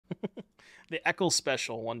The Eccles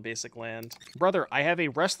special, 1 basic land. Brother, I have a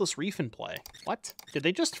Restless Reef in play. What? Did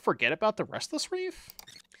they just forget about the Restless Reef?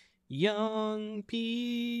 Young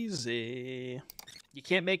Peasy. You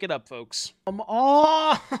can't make it up, folks. Come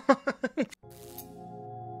on!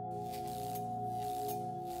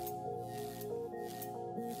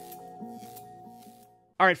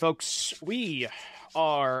 All right, folks, we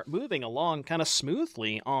are moving along kind of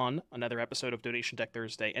smoothly on another episode of Donation Deck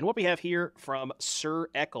Thursday. And what we have here from Sir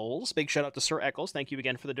Eccles, big shout out to Sir Eccles, thank you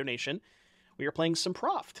again for the donation. We are playing some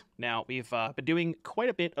Proft. Now, we've been doing quite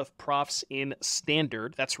a bit of Profts in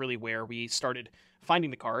Standard. That's really where we started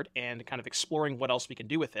finding the card and kind of exploring what else we can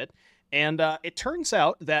do with it. And it turns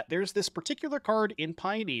out that there's this particular card in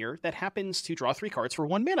Pioneer that happens to draw 3 cards for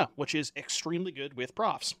 1 mana, which is extremely good with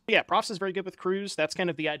Profts. Yeah, Profts is very good with Crews. That's kind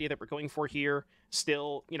of the idea that we're going for here.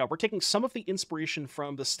 Still, you know, we're taking some of the inspiration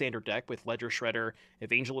from the Standard deck with Ledger Shredder,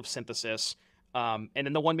 Evangel of Synthesis, and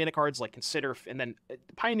then the 1 mana cards like Consider, and then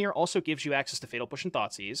Pioneer also gives you access to Fatal Push and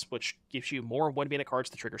Thoughtseize, which gives you more 1 mana cards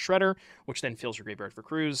to trigger Shredder, which then fills your graveyard for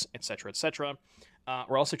Crews, etc., etc.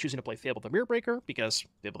 We're also choosing to play Fable the Mirror Breaker, because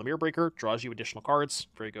Fable the Mirror Breaker draws you additional cards,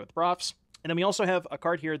 very good with Profts. And then we also have a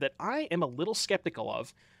card here that I am a little skeptical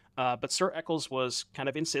of, but Sir Eccles was kind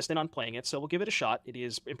of insistent on playing it, so we'll give it a shot. It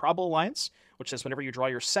is Improbable Alliance, which says whenever you draw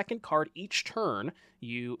your 2nd card each turn,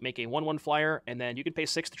 you make a 1/1 flyer, and then you can pay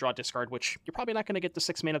 6 to draw a discard, which you're probably not going to get the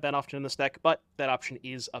 6 mana that often in this deck, but that option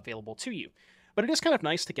is available to you. But it is kind of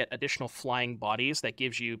nice to get additional flying bodies that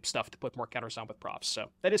gives you stuff to put more counters on with Profts, so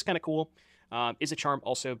that is kind of cool. Izzet Charm,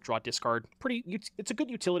 also draw discard. It's a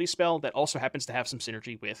good utility spell that also happens to have some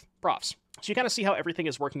synergy with Profts. So you kind of see how everything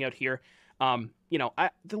is working out here. You know,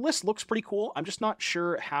 the list looks pretty cool. I'm just not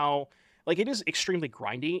sure how, like, it is extremely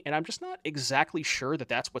grindy, and I'm just not exactly sure that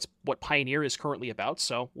that's what Pioneer is currently about.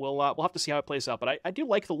 So we'll have to see how it plays out. But I do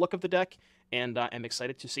like the look of the deck, and I'm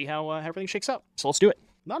excited to see how everything shakes out. So let's do it.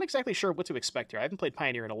 Not exactly sure what to expect here. I haven't played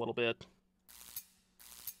Pioneer in a little bit.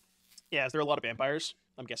 Yeah, is there a lot of vampires?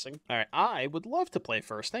 I'm guessing. All right, I would love to play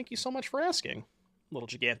first. Thank you so much for asking. Little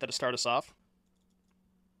Jegantha to start us off.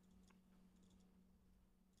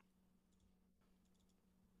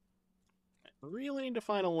 I really need to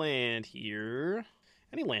find a land here.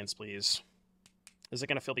 Any lands, please. Is it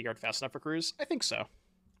going to fill the yard fast enough for Crews? I think so.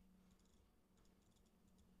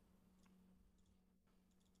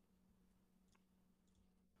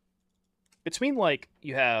 Between, like,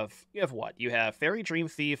 you have what? You have Faerie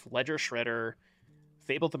Dreamthief, Ledger Shredder,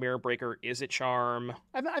 Fable the Mirror Breaker, Izzet Charm.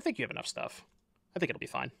 I think you have enough stuff. I think it'll be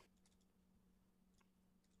fine.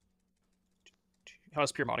 How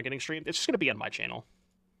is Pure Modern getting streamed? It's just going to be on my channel.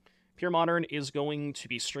 Pure Modern is going to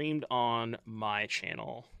be streamed on my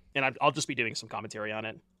channel. And I'll just be doing some commentary on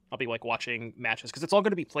it. I'll be, like, watching matches, because it's all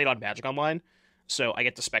going to be played on Magic Online. So I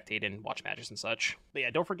get to spectate and watch matches and such. But yeah,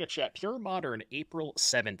 don't forget, chat, Pure Modern, April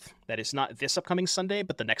 7th. That is not this upcoming Sunday,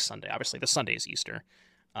 but the next Sunday. Obviously, this Sunday is Easter.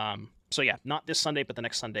 So yeah, not this Sunday, but the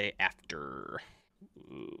next Sunday after.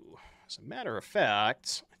 Ooh. As a matter of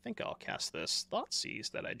fact, I think I'll cast this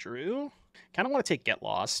Thoughtseize that I drew. Kind of want to take Get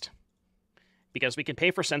Lost, because we can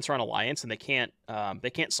pay for Censor on Alliance, and they can't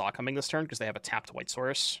Saw Coming this turn because they have a tapped white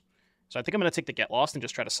source. So I think I'm going to take the Get Lost and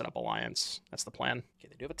just try to set up Alliance. That's the plan. Okay,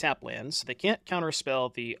 they do have a tap land, so they can't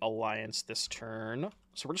counterspell the Alliance this turn.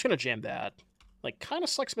 So we're just going to jam that. Like, kind of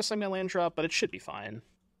sucks missing my land drop, but it should be fine.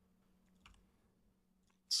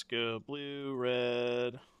 Let's go blue,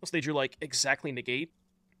 red. So they drew, like, exactly Negate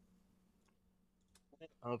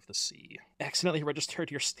of the Sea. Accidentally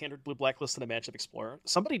registered your standard blue blacklist in a Matchup Explorer.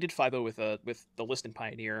 Somebody did 5-0 with the list in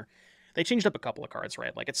Pioneer. They changed up a couple of cards,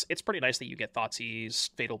 right? Like, it's pretty nice that you get Thoughtseize,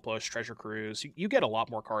 Fatal Push, Treasure Cruise. You get a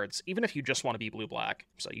lot more cards, even if you just want to be blue-black.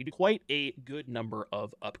 So you do quite a good number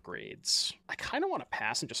of upgrades. I kind of want to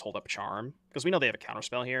pass and just hold up Charm, because we know they have a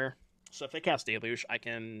counterspell here. So if they cast Deluge, I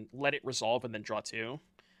can let it resolve and then draw 2.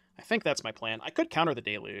 I think that's my plan. I could counter the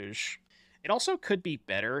Deluge. It also could be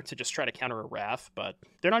better to just try to counter a Wrath, but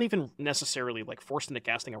they're not even necessarily, like, forced into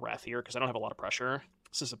casting a Wrath here, because I don't have a lot of pressure.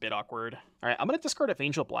 This is a bit awkward. All right, I'm going to discard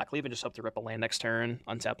Evangel Blackcleave and just hope to rip a land next turn,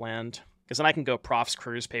 untap land, because then I can go Profts,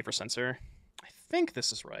 Crews, pay for Censor. I think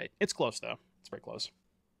this is right. It's close, though. It's very close.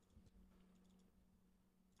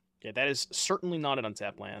 Yeah, that is certainly not an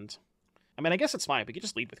untap land. I mean, I guess it's fine. We could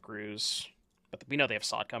just lead with Crews, but we know they have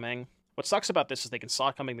Sod coming. What sucks about this is they can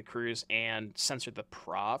Sod coming the Crews and censor the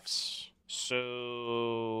Profts.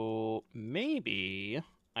 So maybe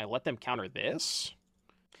I let them counter this.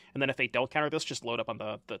 And then if they don't counter this, just load up on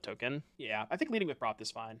the token. Yeah, I think leading with Proft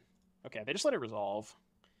is fine. Okay, they just let it resolve,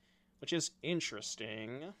 which is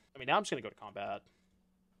interesting. I mean, now I'm just going to go to combat.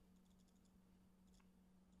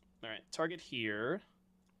 All right, target here.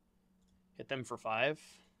 Hit them for 5.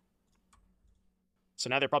 So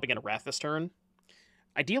now they're probably going to Wrath this turn.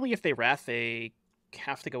 Ideally, if they Wrath, they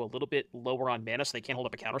have to go a little bit lower on mana so they can't hold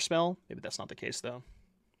up a counterspell. Maybe that's not the case, though.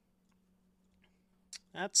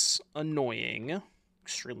 That's annoying.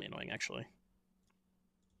 Extremely annoying, actually.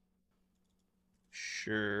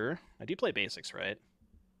 Sure. I do play basics, right?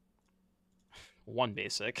 One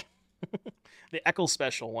basic. The Eccles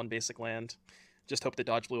special, one basic land. Just hope to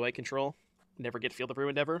dodge blue-white control. Never get Field of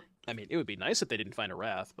Ruin ever. I mean, it would be nice if they didn't find a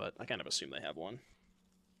Wrath, but I kind of assume they have one.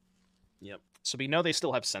 Yep. So we know they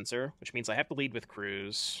still have Censor, which means I have to lead with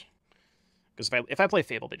Cruise. Because if I play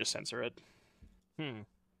Fable, they just censor it. I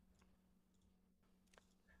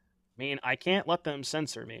mean, I can't let them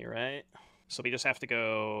censor me, right? So we just have to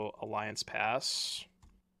go Alliance Pass.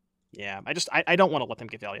 Yeah, I don't want to let them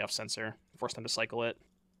get value off Censor. Force them to cycle it.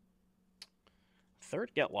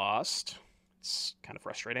 Third, get lost. It's kind of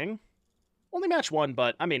frustrating. Only match one,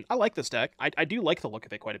 but, I mean, I like this deck. I do like the look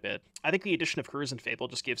of it quite a bit. I think the addition of Cruise and Fable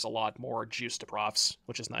just gives a lot more juice to Profts,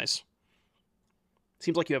 which is nice.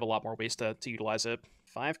 Seems like you have a lot more ways to utilize it.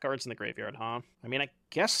 5 cards in the graveyard, huh? I mean, I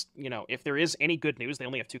guess, you know, if there is any good news, they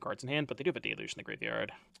only have 2 cards in hand, but they do have a Deluge in the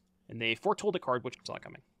graveyard. And they foretold a card which saw it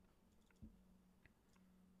coming.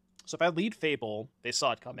 So if I lead Fable, they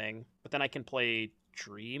saw it coming, but then I can play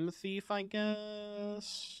Dreamthief, I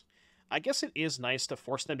guess? I guess it is nice to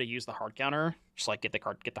force them to use the hard counter. Just, like, get the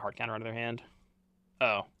hard counter out of their hand.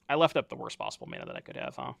 Oh, I left up the worst possible mana that I could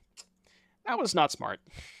have, huh? That was not smart.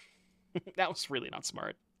 That was really not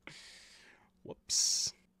smart.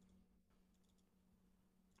 Whoops.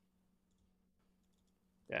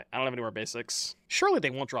 Yeah, I don't have any more basics. Surely they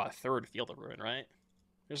won't draw a third Field of Ruin, right?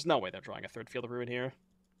 There's no way they're drawing a third Field of Ruin here.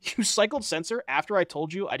 You cycled Censor after I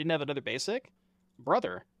told you I didn't have another basic?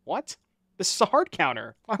 Brother, what? This is a hard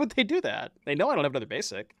counter. Why would they do that? They know I don't have another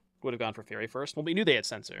basic. Would have gone for Faerie first. Well, we knew they had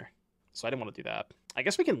Censor, so I didn't want to do that. I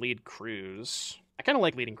guess we can lead Cruise. I kind of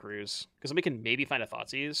like leading Cruise, because then we can maybe find a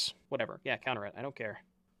Thoughtseize. Whatever. Yeah, counter it. I don't care.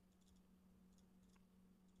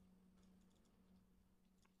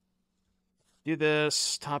 Do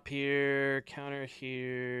this. Top here. Counter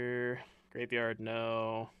here. Graveyard,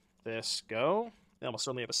 no. This, go. Then we'll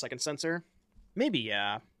certainly have a second Censor. Maybe,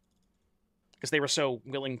 yeah. Because they were so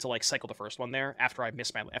willing to, like, cycle the first one there after I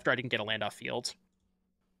didn't get a land off field.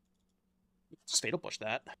 Just Fatal Push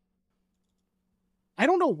that. I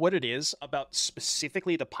don't know what it is about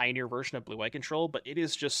specifically the Pioneer version of Blue-White Control, but it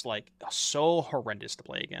is just, like, so horrendous to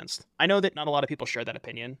play against. I know that not a lot of people share that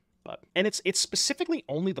opinion, and it's specifically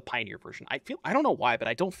only the Pioneer version. I don't know why, but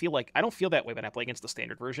I don't feel that way when I play against the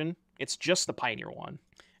Standard version. It's just the Pioneer one.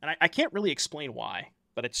 And I can't really explain why,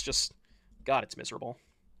 but it's just, God, it's miserable.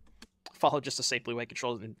 Follow just to say Blue-White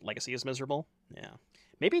Control in Legacy is miserable? Yeah.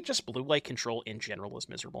 Maybe just Blue-White Control in general is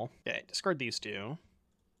miserable. Okay, discard these 2.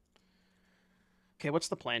 Okay, what's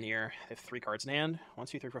the plan here? They have 3 cards in hand. 1,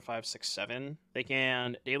 2, 3, 4, 5, 6, 7. They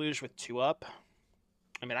can Deluge with 2 up.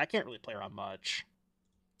 I mean, I can't really play around much.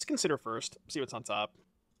 Let's consider first. See what's on top.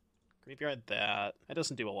 Graveyard that. That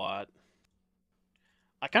doesn't do a lot.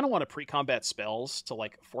 I kind of want to pre-combat spells to,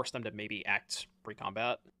 like, force them to maybe act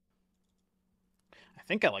pre-combat. I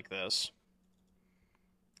think I like this.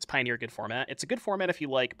 It's Pioneer, good format. It's a good format if you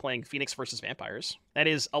like playing Phoenix versus Vampires. That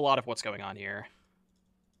is a lot of what's going on here.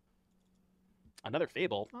 Another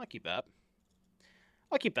Fable. I'll keep that.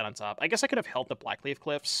 I'll keep that on top. I guess I could have held the Blackcleave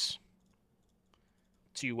Cliffs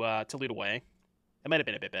to loot away. It might have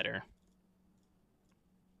been a bit better.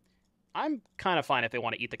 I'm kind of fine if they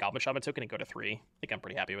want to eat the Goblin Shaman token and go to 3. I think I'm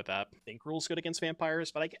pretty happy with that. I think rule's good against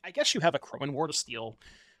vampires, but I guess you have a Crowan War to steal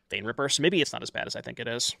Vein Ripper, so maybe it's not as bad as I think it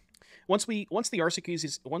is. Once the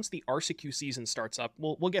RCQ season starts up,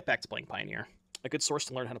 we'll get back to playing Pioneer. A good source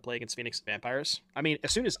to learn how to play against Phoenix and Vampires. I mean,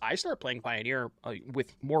 as soon as I start playing Pioneer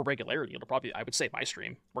with more regularity, it'll probably, I would say, my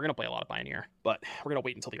stream. We're gonna play a lot of Pioneer, but we're gonna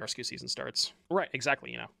wait until the RCQ season starts. Right,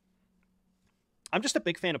 exactly. You know, I'm just a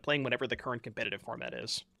big fan of playing whatever the current competitive format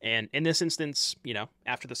is, and in this instance, you know,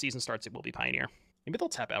 after the season starts, it will be Pioneer. Maybe they'll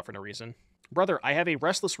tap out for no reason. Brother, I have a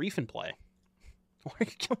Restless Reef in play. Why are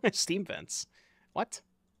you killing my Steam vents? What?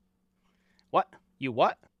 What? You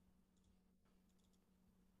what?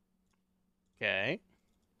 Okay.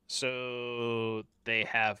 So they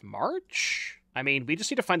have March? I mean, we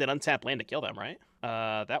just need to find an untapped land to kill them, right?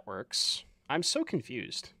 That works. I'm so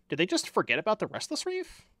confused. Did they just forget about the Restless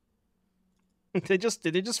Reef? Did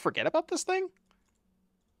they just forget about this thing?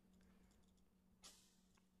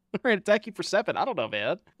 Alright, attack you for 7. I don't know,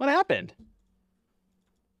 man. What happened?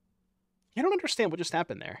 I don't understand what just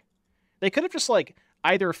happened there. They could have just, like,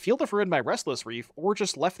 either Field of Ruin my Restless Reef or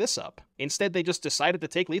just left this up. Instead, they just decided to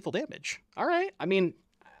take lethal damage. Alright, I mean,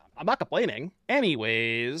 I'm not complaining.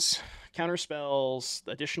 Anyways, counter spells,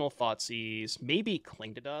 additional Thoughtseize, maybe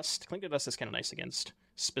Cling to Dust. Cling to Dust is kind of nice against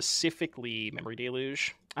specifically Memory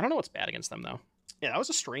Deluge. I don't know what's bad against them, though. Yeah, that was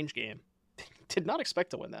a strange game. Did not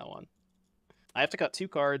expect to win that one. I have to cut 2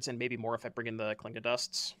 cards and maybe more if I bring in the Cling to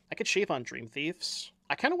Dusts. I could shave on Dream Thieves.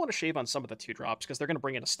 I kind of want to shave on some of the 2-drops because they're going to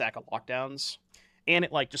bring in a stack of lockdowns. And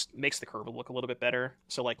it, like, just makes the curve look a little bit better.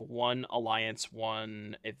 So, like, 1 Alliance,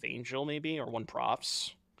 1 Evangel, maybe, or 1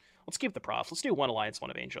 Profts. Let's keep the Profts. Let's do 1 Alliance,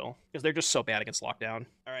 1 Evangel, because they're just so bad against lockdown.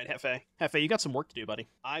 All right, Hefe. Hefe, you got some work to do, buddy.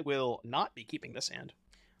 I will not be keeping this hand.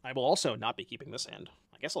 I will also not be keeping this hand.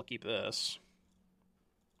 I guess I'll keep this.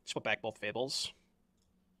 Just put back both Fables.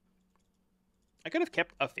 I could have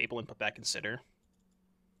kept a Fable and put back Consider.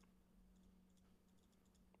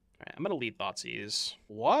 Alright, I'm going to lead Thoughtseize.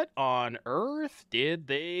 What on earth did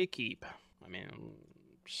they keep? I mean,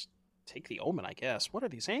 just take the Omen, I guess. What are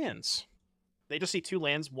these hands? They just see 2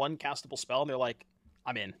 lands, 1 castable spell, and they're like,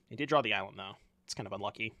 I'm in. They did draw the island, though. It's kind of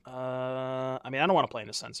unlucky. I mean, I don't want to play in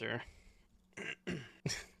the Censor.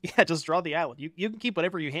 Yeah, just draw the island. You can keep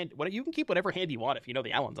whatever you can keep whatever hand you want if you know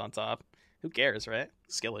the island's on top. Who cares, right?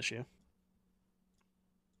 Skill issue.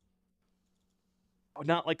 I would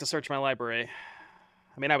not like to search my library.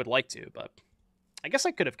 I mean, I would like to, but I guess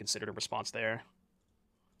I could have considered a response there.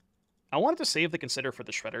 I wanted to save the Consider for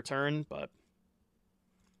the Shredder turn, but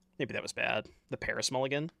maybe that was bad. The Paris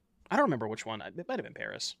mulligan? I don't remember which one. It might have been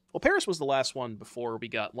Paris. Well, Paris was the last one before we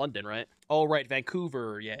got London, right? Oh, right,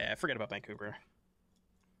 Vancouver. Yeah, I forget about Vancouver.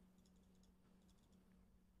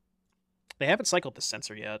 They haven't cycled the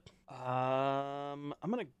Censor yet. I'm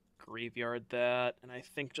going to graveyard that, and I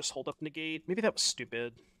think just hold up Negate. Maybe that was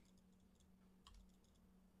stupid.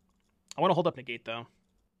 I want to hold up Negate, though.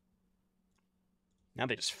 Now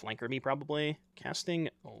they just flanker me, probably. Casting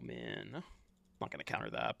Omen. Not going to counter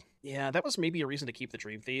that. Yeah, that was maybe a reason to keep the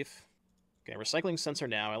Dreamthief. Okay, recycling Censor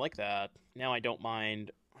now. I like that. Now I don't mind.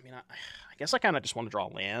 I mean, I guess I kind of just want to draw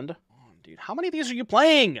land. Oh, dude, how many of these are you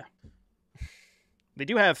playing? They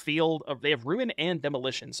do have Field. They have Ruin and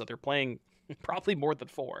Demolition, so they're playing probably more than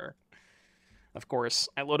 4. Of course,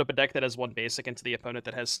 I load up a deck that has 1 basic into the opponent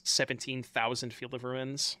that has 17,000 Field of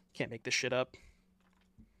Ruins. Can't make this shit up.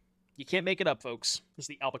 You can't make it up, folks. This is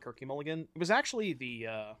the Albuquerque mulligan. It was actually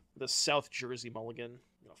the South Jersey mulligan.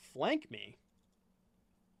 You're gonna flank me.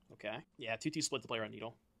 Okay. Yeah, 2-2 split to play around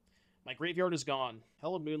Needle. My graveyard is gone.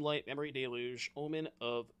 Hallowed Moonlight, Memory Deluge, Omen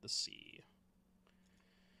of the Sea.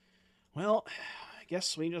 Well, I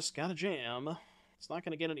guess we just gotta jam. It's not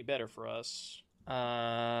gonna get any better for us.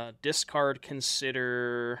 Discard,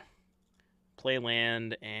 Consider, play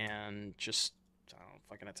land, and just, I don't know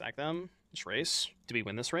if I can attack them. This race. Do we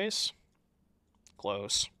win this race?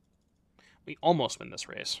 Close. We almost win this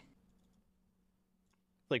race.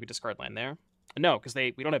 I feel like we discard land there. No, because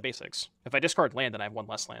we don't have basics. If I discard land, then I have 1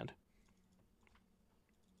 less land.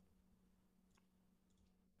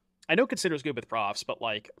 I know Consider is good with Profs, but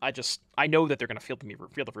like I know that they're gonna Field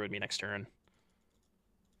of Ruin me next turn.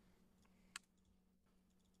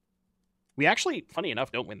 We actually, funny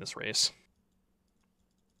enough, don't win this race.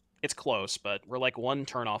 It's close, but we're like 1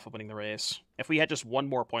 turn off of winning the race. If we had just 1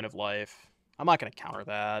 more point of life, I'm not going to counter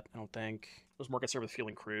that, I don't think. I was more concerned with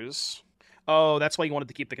Feeling Cruise. Oh, that's why you wanted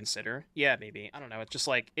to keep the Consider? Yeah, maybe. I don't know. It's just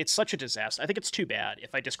like, it's such a disaster. I think it's too bad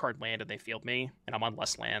if I discard land and they field me, and I'm on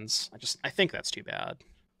less lands. I think that's too bad.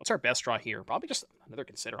 What's our best draw here? Probably just another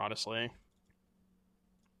Consider, honestly.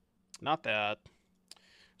 Not that.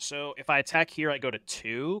 So if I attack here, I go to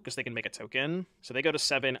 2, because they can make a token. So they go to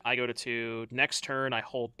 7, I go to 2. Next turn, I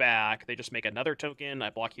hold back. They just make another token. I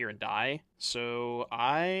block here and die. So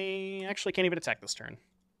I actually can't even attack this turn,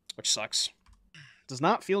 which sucks. Does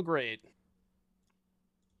not feel great.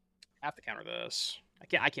 Have to counter this.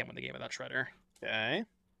 I can't win the game without Shredder. Okay.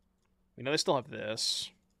 We know they still have this.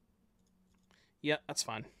 Yeah, that's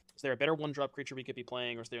fine. Is there a better 1-drop creature we could be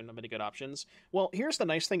playing, or is there not many good options? Well, here's the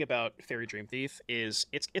nice thing about Faerie Dreamthief is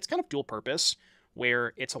it's kind of dual purpose,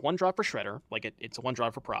 where it's a 1-drop for Shredder, like it's a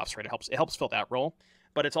 1-drop for Profs, right? It helps fill that role,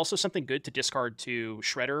 but it's also something good to discard to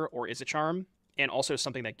Shredder or Izzet Charm, and also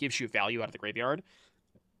something that gives you value out of the graveyard.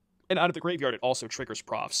 And out of the graveyard, it also triggers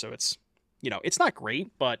Profs, so it's, it's not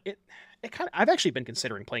great, but it kind of, I've actually been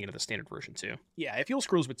considering playing it in the standard version too. Yeah, it feels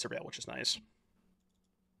screws with Surveil, which is nice.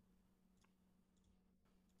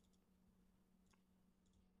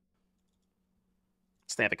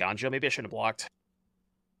 Snap Ganjo. Maybe I shouldn't have blocked.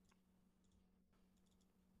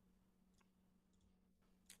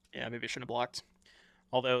 Yeah, maybe I shouldn't have blocked.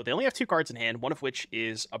 Although they only have 2 cards in hand, one of which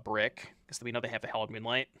is a brick, because we know they have the Hallowed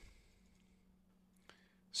Moonlight.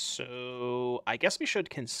 So I guess we should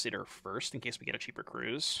consider first in case we get a cheaper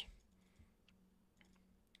cruise.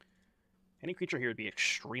 Any creature here would be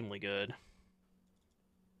extremely good.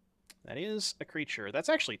 That is a creature. That's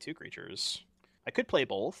actually 2 creatures. I could play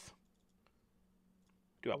both.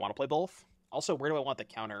 Do I want to play both? Also, where do I want the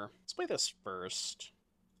counter? Let's play this first.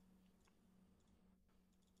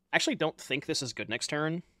 I actually don't think this is good next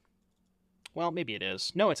turn. Well, maybe it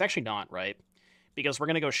is. No, it's actually not, right? Because we're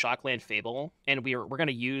going to go Shockland Fable, and we're going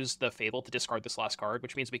to use the Fable to discard this last card,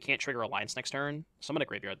 which means we can't trigger Alliance next turn. So I'm going to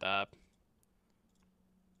graveyard that.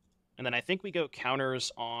 And then I think we go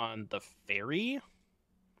counters on the Faerie.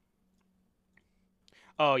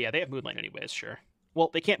 Oh, yeah, they have Moonlight anyways, sure. Well,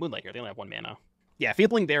 they can't Moonlight here. They only have 1 mana. Yeah,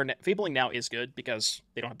 Fabling now is good because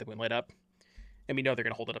they don't have the Moonlight up. And we know they're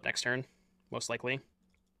going to hold it up next turn, most likely.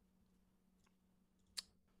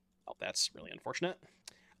 Oh, that's really unfortunate.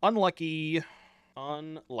 Unlucky.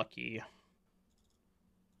 Unlucky.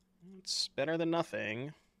 It's better than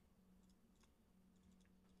nothing.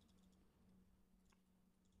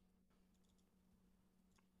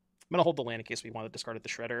 I'm going to hold the land in case we want to discard it the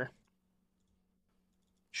Shredder.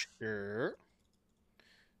 Sure.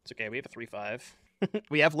 It's okay, we have a 3/5.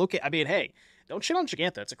 We have locate. I mean, hey, don't shit on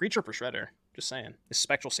Jegantha. It's a creature for Shredder. Just saying. Is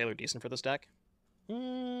Spectral Sailor decent for this deck?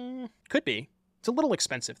 Could be. It's a little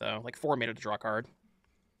expensive though, like 4 mana to draw a card.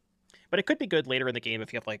 But it could be good later in the game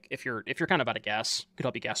if you have like if you're kind of out of gas. Could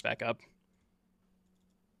help you gas back up.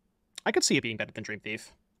 I could see it being better than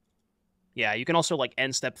Dreamthief. Yeah, you can also like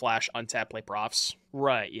end step flash, untap, play profs.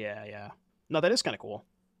 Right, yeah. No, that is kind of cool.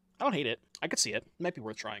 I don't hate it. I could see it. It might be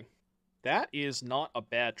worth trying. That is not a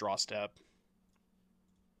bad draw step.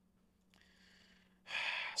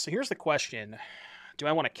 So here's the question. Do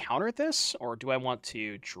I want to counter this, or do I want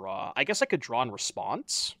to draw? I guess I could draw in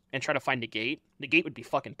response and try to find Negate. Negate would be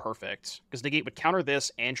fucking perfect, because Negate would counter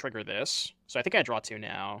this and trigger this. So I think I draw 2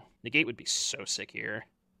 now. Negate would be so sick here.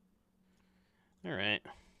 Alright. I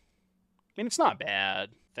mean, it's not bad.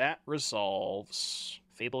 That resolves.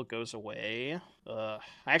 Fable goes away. I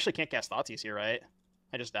actually can't cast Thoughtseize here, right?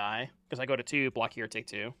 I just die. Because I go to 2, block here, take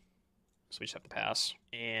 2. So we just have to pass.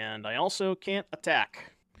 And I also can't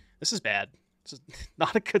attack. This is bad. This is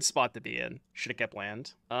not a good spot to be in. Should have kept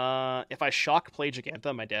land. If I shock play Jegantha,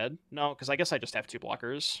 am I dead? No, because I guess I just have 2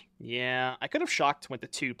 blockers. Yeah, I could have shocked, went to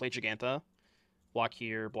 2, play Jegantha. Block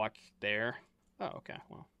here, block there. Oh, okay,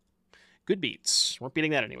 well. Good beats. We're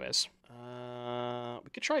beating that anyways. We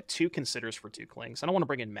could try 2 considers for 2 clings. I don't want to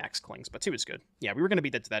bring in max clings, but 2 is good. Yeah, we were going to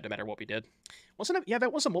beat that no matter what we did. Wasn't it? Yeah,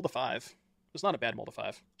 that was a mold of 5. It was not a bad mold of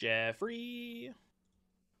 5. Jeffrey.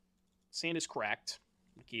 Sand is cracked.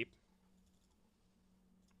 Keep.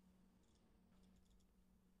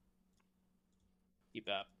 Keep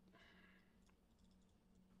that.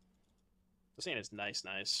 The sand is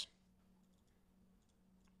nice.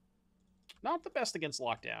 Not the best against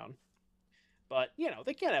lockdown. But, you know,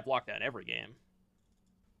 they can't have lockdown every game.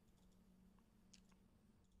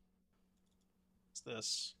 What's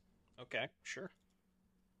this? Okay, sure.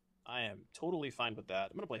 I am totally fine with that.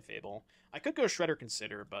 I'm going to play Fable. I could go Shredder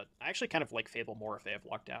Consider, but I actually kind of like Fable more if they have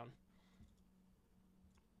lockdown.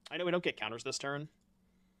 I know we don't get counters this turn.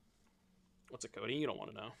 What's a Cody? You don't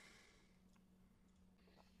want to know.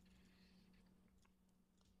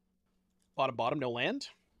 Bottom, no land?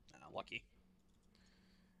 Lucky.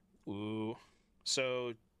 Ooh.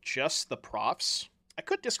 So, just the Profs. I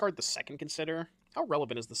could discard the second Consider. How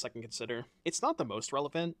relevant is the second Consider? It's not the most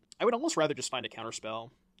relevant. I would almost rather just find a counterspell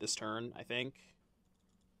this turn, I think.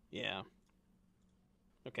 Yeah.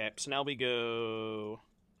 Okay, so now we go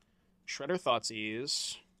Shredder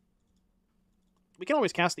Thoughtseize. We can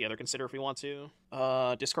always cast the other Consider if we want to.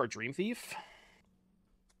 Discard Dreamthief.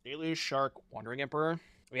 Deluge Shark, Wandering Emperor.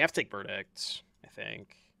 We have to take Verdict, I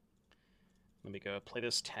think. Let me go play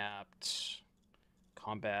this tapped.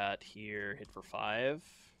 Combat here, hit for 5.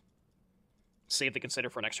 Save the Consider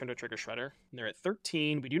for next turn to trigger Shredder. And they're at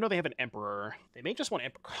 13. We do know they have an Emperor. They may just want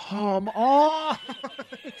Emperor. Come on!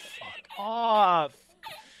 Fuck off!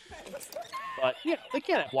 But, yeah, they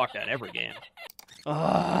can't have lockdown every game.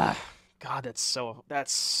 God, that's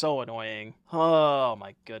so annoying. Oh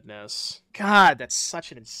my goodness. God, that's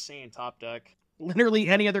such an insane top deck. Literally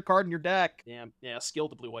any other card in your deck. Damn, yeah, skill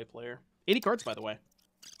to blue-white player. 80 cards, by the way.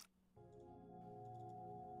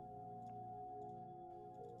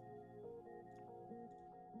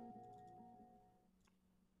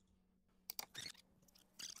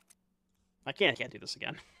 I can't do this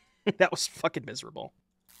again. That was fucking miserable.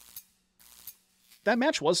 That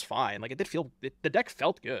match was fine. Like, the deck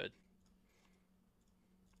felt good.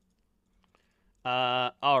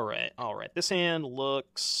 Alright. This hand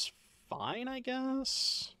looks fine, I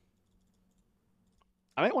guess.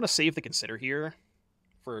 I might want to save the Consider here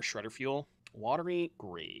for Shredder Fuel. Watery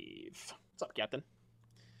Grave. What's up, Captain?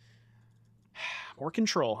 More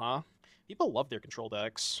control, huh? People love their control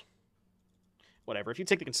decks. Whatever, if you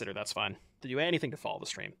take the consider, that's fine. To do anything to follow the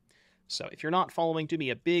stream. So if you're not following, do me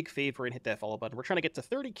a big favor and hit that follow button. We're trying to get to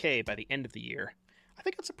 30k by the end of the year. I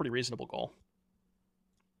think that's a pretty reasonable goal.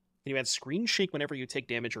 Can you add Screen Shake whenever you take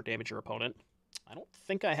damage or damage your opponent? I don't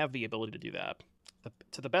think I have the ability to do that.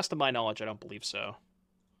 To the best of my knowledge, I don't believe so.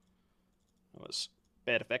 That was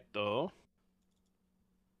perfecto.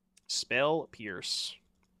 Spell Pierce.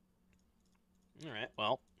 Alright,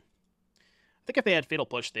 well. I think if they had Fatal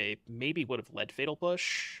Push, they maybe would have led Fatal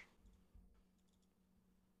Push.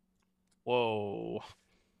 Whoa.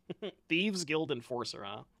 Thieves Guild Enforcer,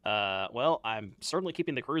 huh? Well, I'm certainly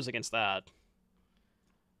keeping the Cruise against that.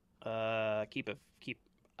 I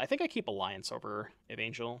think I keep Alliance over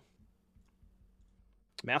Evangel.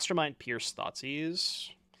 Mastermind Pierce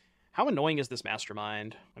Thougeize. How annoying is this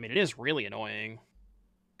Mastermind? I mean, it is really annoying.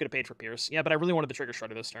 Could have paid for Pierce. Yeah, but I really wanted the trigger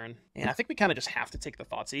Shredder this turn. And I think we kind of just have to take the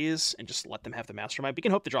Thoughtseize and just let them have the Mastermind. We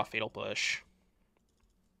can hope to draw Fatal Push.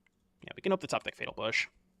 Yeah, we can hope to top deck Fatal Push.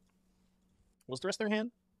 What was the rest of their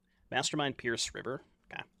hand? Mastermind, Pierce, River.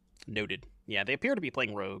 Okay. Noted. Yeah, they appear to be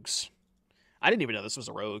playing Rogues. I didn't even know this was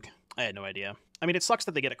a Rogue. I had no idea. I mean, it sucks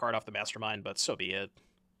that they get a card off the Mastermind, but so be it.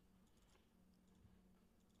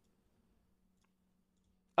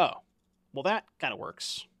 Oh. Well, that kind of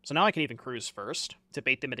works. So now I can even Cruise first to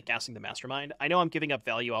bait them into casting the Mastermind. I know I'm giving up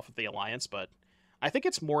value off of the Alliance, but I think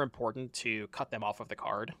it's more important to cut them off of the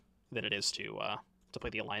card than it is to play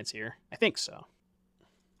the Alliance here. I think so.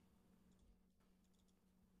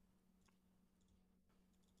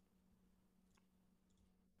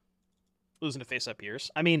 Losing to face-up Pierce.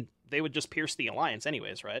 I mean, they would just Pierce the Alliance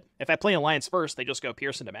anyways, right? If I play Alliance first, they just go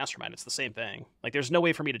Pierce into Mastermind. It's the same thing. Like, there's no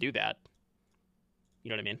way for me to do that. You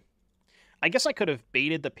know what I mean? I guess I could have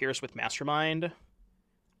baited the Pierce with Mastermind,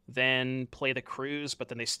 then play the Cruise, but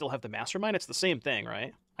then they still have the Mastermind. It's the same thing,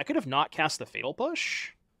 right? I could have not cast the Fatal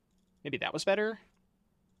Push. Maybe that was better.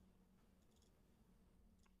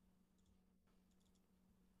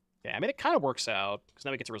 Yeah, I mean, it kind of works out, because now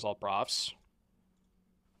we get to resolve Profs.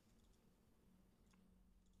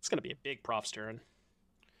 It's going to be a big Prof's turn.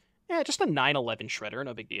 Yeah, just a 9/11 Shredder,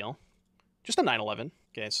 no big deal. Just a 9/11.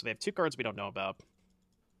 Okay, so they have two cards we don't know about.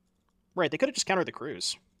 Right, they could have just countered the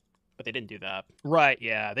Cruise, but they didn't do that. Right,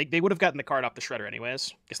 yeah, they would have gotten the card off the Shredder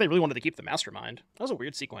anyways. Guess they really wanted to keep the Mastermind. That was a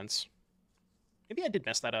weird sequence. Maybe I did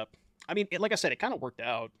mess that up. I mean, like I said, it kind of worked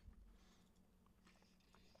out.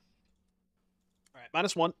 All right,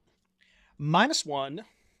 -1. -1.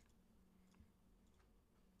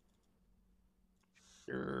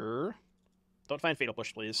 Sure. Don't find Fatal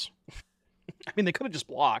Push, please. I mean, they could have just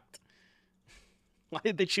blocked. Why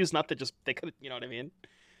did they choose not to just... They could have... You know what I mean?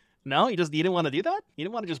 No? You didn't want to do that? You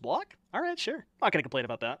didn't want to just block? Alright, sure. Not going to complain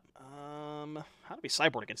about that. How do we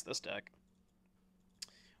sideboard against this deck?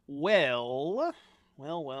 Well...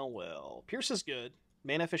 Pierce is good.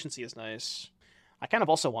 Mana efficiency is nice. I kind of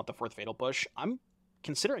also want the 4th Fatal Push. I'm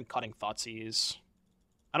considering cutting Thoughtseize.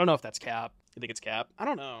 I don't know if that's cap. You think it's cap? I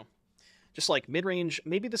don't know. Just like mid-range,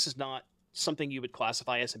 maybe this is not something you would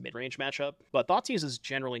classify as a mid-range matchup, but Thoughtseize is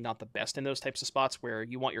generally not the best in those types of spots where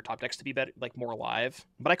you want your top decks to be better, like more alive.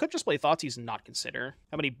 But I could just play Thoughtseize and not consider.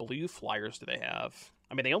 How many blue flyers do they have?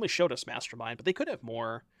 I mean, they only showed us Mastermind, but they could have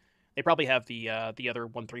more. They probably have the other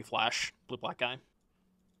 1/3 flash blue-black guy.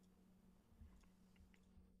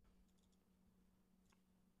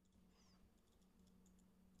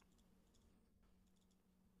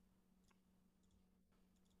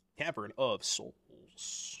 Cavern of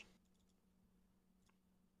Souls.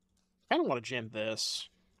 I kind of want to jam this.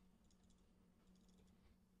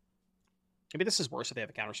 Maybe this is worse if they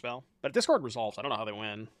have a counterspell. But if this card resolves, I don't know how they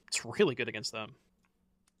win. It's really good against them.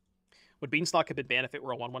 Would Beanstalk have been banned if it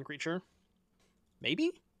were a 1/1 creature?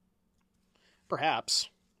 Maybe?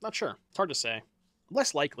 Perhaps. Not sure. It's hard to say.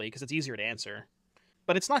 Less likely, because it's easier to answer.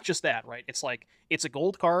 But it's not just that, right? It's like, it's a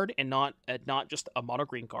gold card and not just a mono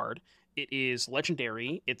green card. It is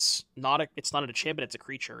legendary. It's not an enchantment, it's a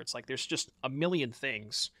creature. It's like there's just a million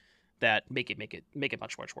things that make it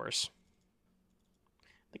much worse.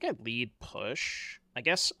 I think I lead push. I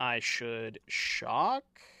guess I should shock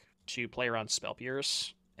to play around Spell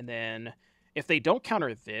Pierce. And then if they don't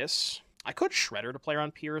counter this, I could Shredder to play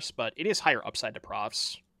around Pierce, but it is higher upside to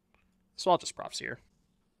Profs. So I'll just Profs here.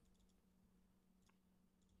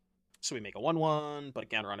 So we make a 1/1, put a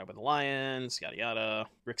counter on it with Alliance, yada yada.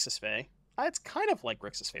 Grixis Fae. It's kind of like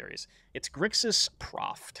Grixis Fairies. It's Grixis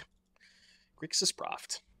Proft. Grixis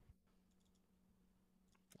Proft.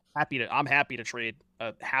 I'm happy to trade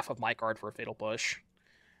half of my card for a Fatal Push.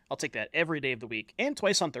 I'll take that every day of the week, and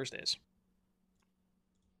twice on Thursdays.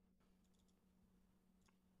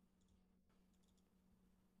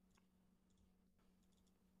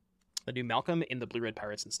 The new Malcolm in the Blue-Red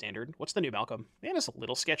Pirates in Standard. What's the new Malcolm? Man, it's a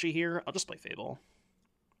little sketchy here. I'll just play Fable.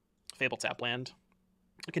 Fable tap land.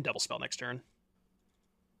 I can double spell next turn.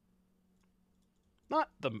 Not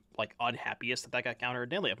the, like, unhappiest that got countered.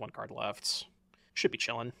 They only have one card left. Should be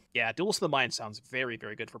chilling. Yeah, Duels of the Mind sounds very,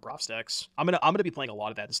 very good for Proft decks. I'm gonna be playing a lot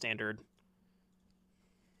of that in Standard.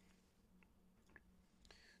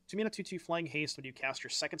 2-mana 2/2 Flying Haste when you cast your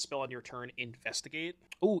second spell on your turn, Investigate.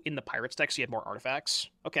 Oh, in the Pirates deck, so you have more artifacts.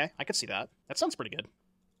 Okay, I could see that. That sounds pretty good.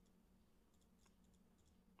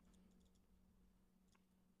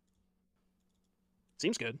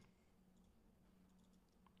 Seems good.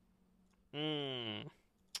 Okay,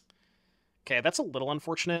 that's a little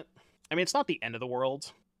unfortunate. I mean, it's not the end of the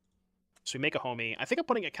world. So we make a homie. I think I'm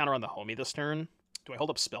putting a counter on the homie this turn. Do I hold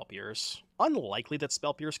up Spell Pierce? Unlikely that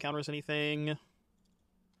Spell Pierce counters anything.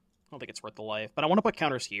 I don't think it's worth the life. But I want to put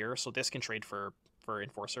counters here, so this can trade for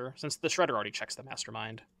Enforcer, since the Shredder already checks the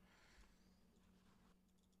Mastermind.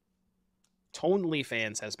 Tonely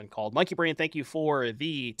Fans has been called. Monkey Brain, thank you for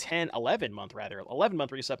the 11-month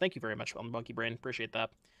resub. Thank you very much, Monkey Brain. Appreciate that.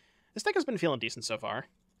 This deck has been feeling decent so far.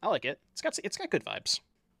 I like it. It's got good vibes.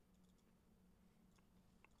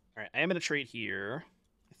 All right, I am going to trade here,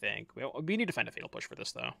 I think. We need to find a Fatal Push for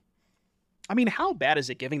this, though. I mean, how bad is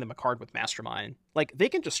it giving them a card with Mastermind? Like, they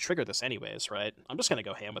can just trigger this anyways, right? I'm just going to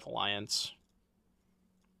go ham with Alliance.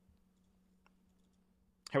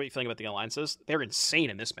 How are you feeling about the Alliances? They're insane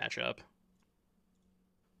in this matchup.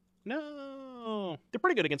 No. They're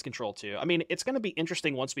pretty good against control, too. I mean, it's going to be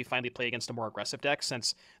interesting once we finally play against a more aggressive deck,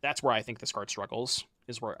 since that's where I think this card struggles,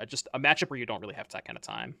 is where just a matchup where you don't really have that kind of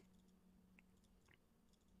time.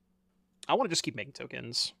 I want to just keep making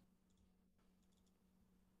tokens.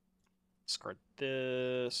 Discard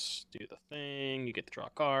this, do the thing, you get to draw a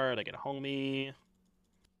card, I get a homie.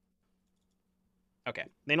 Okay,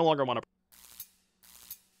 they no longer want to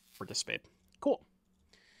participate. Cool.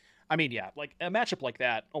 I mean, yeah, like, a matchup like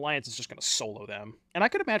that, Alliance is just going to solo them. And I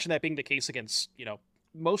could imagine that being the case against, you know,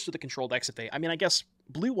 most of the control decks if they... I mean, I guess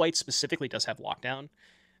Blue-White specifically does have Lockdown.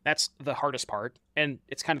 That's the hardest part, and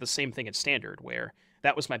it's kind of the same thing in Standard, where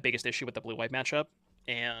that was my biggest issue with the Blue-White matchup.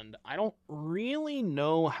 And I don't really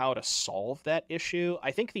know how to solve that issue. I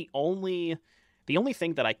think the only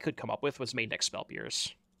thing that I could come up with was main deck Spell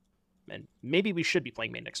Pierce. And maybe we should be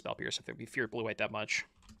playing main deck Spell Pierce if we fear Blue-White that much.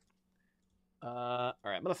 Alright,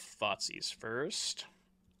 I'm gonna Thoughtseize first.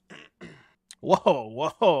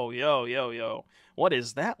 Whoa, yo. What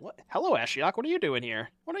is that? What? Hello, Ashiok, what are you doing here?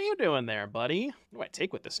 What are you doing there, buddy? What do I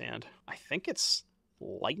take with this hand? I think it's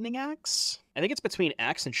Lightning Axe? I think it's between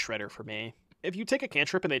Axe and Shredder for me. If you take a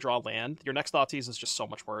cantrip and they draw land, your next Thoughtseize is just so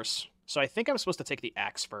much worse. So I think I'm supposed to take the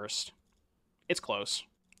Axe first. It's close.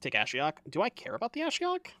 Take Ashiok. Do I care about the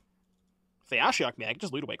Ashiok? If they Ashiok me, I can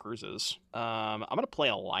just loot away Cruises. I'm going to play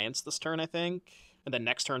Alliance this turn, I think. And then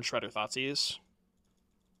next turn, Shredder Thoughtseize.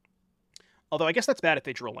 Although I guess that's bad if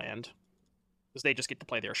they drew a land. Because they just get to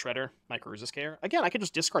play their Shredder. My Cruises care. Again, I could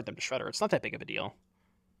just discard them to Shredder. It's not that big of a deal.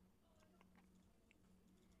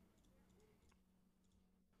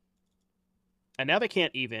 And now they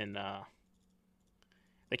can't even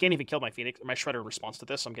kill my Phoenix, my Shredder in response to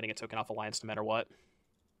this, so I'm getting a token off Alliance no matter what.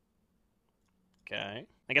 Okay.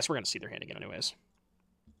 I guess we're going to see their hand again anyways.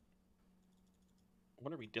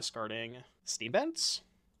 What are we discarding? Steam Vents?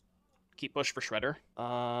 Keep push for Shredder.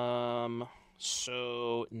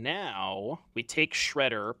 So now we take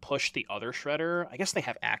Shredder, push the other Shredder. I guess they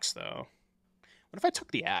have Axe, though. What if I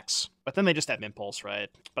took the Axe? But then they just have Impulse, right?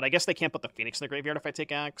 But I guess they can't put the Phoenix in the graveyard if I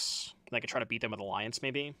take Axe. And I could try to beat them with Alliance,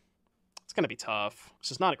 maybe. It's going to be tough.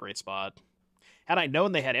 This is not a great spot. Had I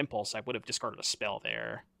known they had Impulse, I would have discarded a spell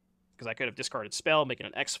there. Because I could have discarded Spell, making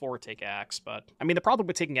an X4, take Axe. But, I mean, the problem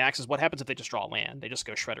with taking Axe is what happens if they just draw land? They just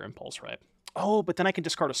go Shredder Impulse, right? Oh, but then I can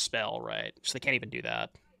discard a spell, right? So they can't even do that.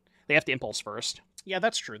 They have to Impulse first. Yeah,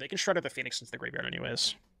 that's true. They can Shredder the Phoenix into the graveyard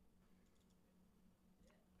anyways.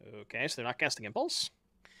 Okay, so they're not casting Impulse?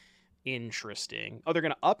 Interesting. Oh, they're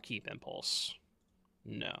going to upkeep Impulse.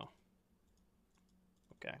 No.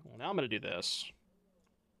 Okay, well, now I'm going to do this.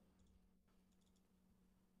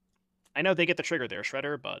 I know they get the trigger there,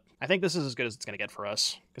 Shredder, but I think this is as good as it's going to get for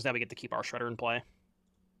us, because now we get to keep our Shredder in play.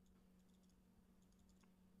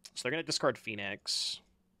 So they're going to discard Phoenix.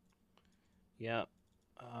 Yep.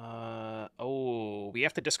 Oh, we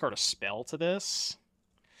have to discard a spell to this?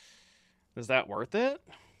 Is that worth it?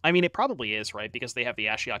 I mean, it probably is, right? Because they have the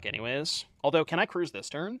Ashiok anyways. Although, can I cruise this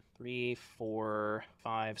turn? 3, 4,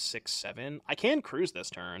 5, 6, 7. I can cruise this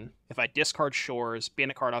turn if I discard Shores, ban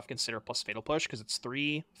a card off Consider plus Fatal Push, because it's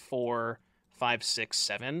 3, 4, 5, 6,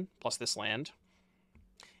 7, plus this land.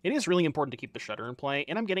 It is really important to keep the Shredder in play,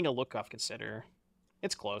 and I'm getting a look off Consider.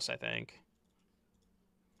 It's close, I think.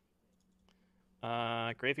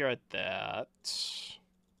 Graveyard that.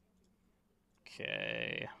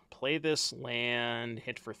 Okay. Play this land,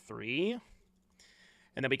 hit for 3.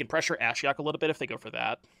 And then we can pressure Ashiok a little bit if they go for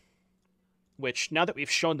that. Which, now that we've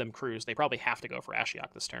shown them Cruise, they probably have to go for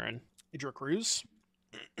Ashiok this turn. They drew a Cruise?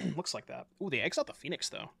 Looks like that. Ooh, they exiled the Phoenix,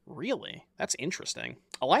 though. Really? That's interesting.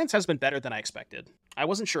 Alliance has been better than I expected. I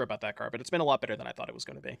wasn't sure about that card, but it's been a lot better than I thought it was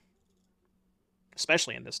going to be.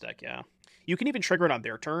 Especially in this deck, yeah. You can even trigger it on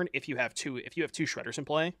their turn if you have two Shredders in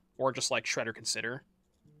play, or just like Shredder Consider.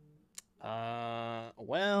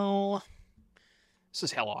 Well, this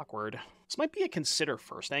is hell awkward. This might be a Consider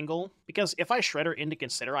first angle, because if I Shredder into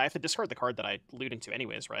Consider, I have to discard the card that I alluding to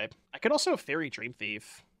anyways, right? I could also Faerie Dreamthief.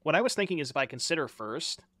 What I was thinking is if I Consider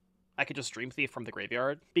first, I could just Dreamthief from the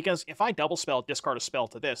graveyard, because if I double spell, discard a spell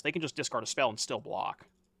to this, they can just discard a spell and still block.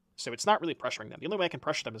 So it's not really pressuring them. The only way I can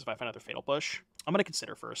pressure them is if I find another Fatal Push. I'm going to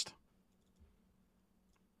Consider first.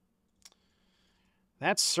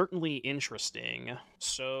 That's certainly interesting.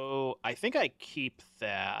 So I think I keep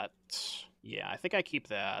that. Yeah, I think I keep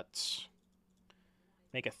that.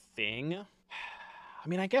 Make a thing. I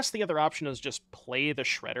mean, I guess the other option is just play the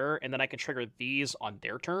Shredder, and then I can trigger these on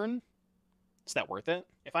their turn. Is that worth it?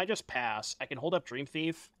 If I just pass, I can hold up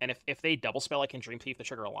Dreamthief, and if they double spell, I can Dreamthief the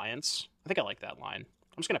trigger Alliance. I think I like that line.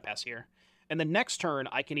 I'm just going to pass here. And the next turn,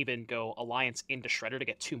 I can even go Alliance into Shredder to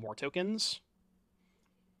get 2 more tokens.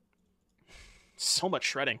 So much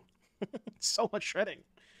shredding. So much shredding.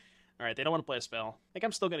 Alright, they don't want to play a spell. I think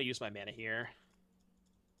I'm still going to use my mana here.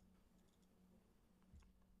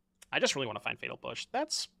 I just really want to find Fatal Push.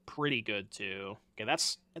 That's pretty good, too. Okay,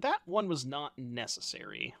 that one was not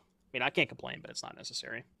necessary. I mean, I can't complain, but it's not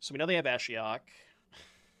necessary. So we know they have Ashiok.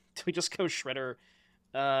 Do we just go Shredder?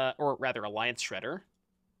 Or rather, Alliance Shredder?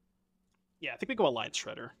 Yeah, I think we go Alliance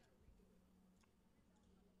Shredder.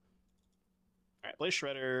 Alright, play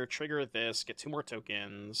Shredder, trigger this, get 2 more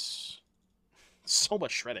tokens. So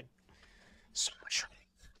much shredding. So much shredding.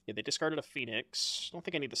 Yeah, they discarded a Phoenix. I don't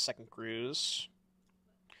think I need the second Cruise.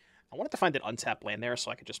 I wanted to find an untapped land there so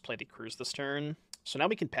I could just play the Cruise this turn. So now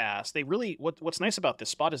we can pass. They really, what's nice about this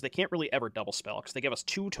spot is they can't really ever double spell because they give us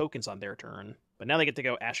 2 tokens on their turn. But now they get to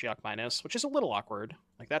go Ashiok minus, which is a little awkward.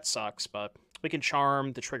 Like, that sucks, but we can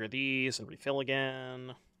Charm to trigger these and refill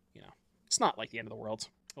again. You know, it's not like the end of the world.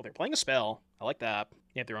 Oh, they're playing a spell. I like that.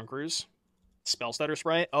 They have their own Cruise. Spell Stutter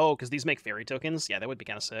Sprite? Oh, because these make fairy tokens? Yeah, that would be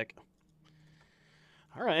kind of sick.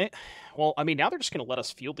 Alright. Well, I mean, now they're just going to let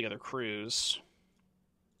us field the other Cruise.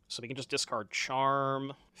 So we can just discard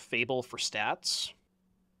Charm, Fable for stats.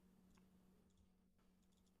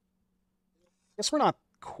 Guess we're not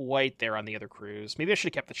quite there on the other Cruise. Maybe I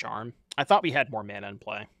should have kept the Charm. I thought we had more mana in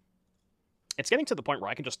play. It's getting to the point where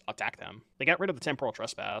I can just attack them. They got rid of the Temporal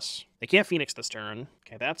Trespass. They can't Phoenix this turn.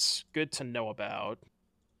 Okay, that's good to know about.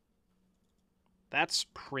 That's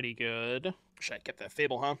pretty good. Wish I'd kept that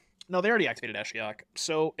Fable, huh? No, they already activated Ashiok.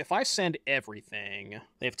 So if I send everything,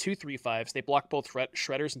 they have 2 3/5s. They block both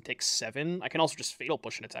Shredders and take 7. I can also just Fatal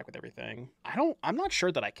Push and attack with everything. I'm not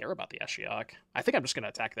sure that I care about the Ashiok. I think I'm just going to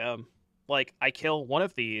attack them. Like, I kill one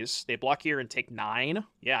of these. They block here and take 9.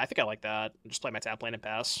 Yeah, I think I like that. Just play my tap land and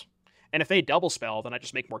pass. And if they double spell, then I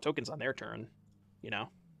just make more tokens on their turn. You know?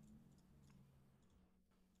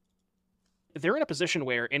 They're in a position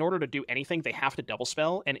where, in order to do anything, they have to double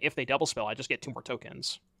spell, and if they double spell, I just get 2 more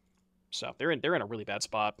tokens. So they're in a really bad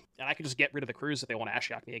spot, and I can just get rid of the Cruise if they want to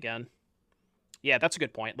Ashiok me again. Yeah, that's a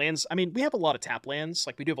good point. Lands, I mean, we have a lot of tap lands.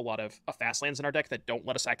 Like, we do have a lot of fast lands in our deck that don't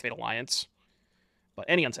let us activate Alliance. But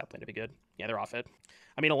any untapped land would be good. Yeah, they're off it.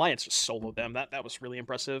 I mean, Alliance just soloed them. That was really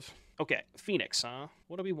impressive. Okay, Phoenix, huh?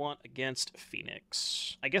 What do we want against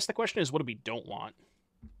Phoenix? I guess the question is, what do we don't want?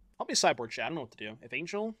 Help me sideboard chat. I don't know what to do.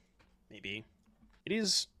 Evangel? Maybe. It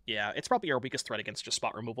is, yeah, it's probably our weakest threat against just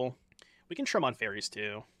spot removal. We can trim on fairies,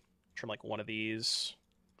 too. Trim, like, one of these.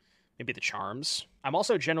 Maybe the Charms. I'm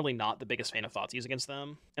also generally not the biggest fan of Thoughtseize against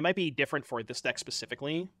them. It might be different for this deck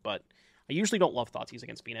specifically, but I usually don't love Thoughtseize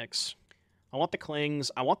against Phoenix. I want the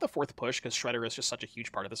Clings. I want the 4th push, because Shredder is just such a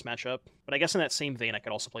huge part of this matchup. But I guess in that same vein, I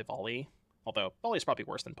could also play Volley. Although, Volley is probably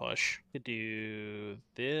worse than Push. Could do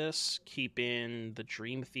this, keep in the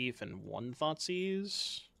Dream Thief and 1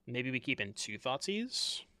 Thoughtseize. Maybe we keep in 2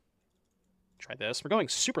 Thoughtseize. Try this. We're going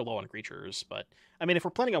super low on creatures, but I mean, if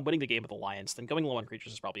we're planning on winning the game with Alliance, then going low on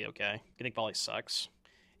creatures is probably okay. I think Volley sucks.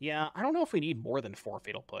 Yeah, I don't know if we need more than 4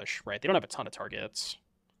 Fatal Push, right? They don't have a ton of targets.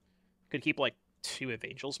 Could keep, like, 2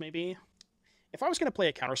 Evangels, maybe? If I was going to play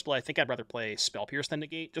a counterspell, I think I'd rather play Spell Pierce than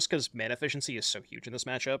Negate, just because mana efficiency is so huge in this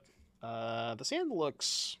matchup. The sand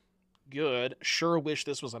looks good. Sure wish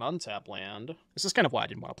this was an untapped land. This is kind of why I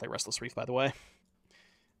didn't want to play Restless Reef, by the way.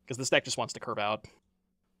 Because this deck just wants to curve out.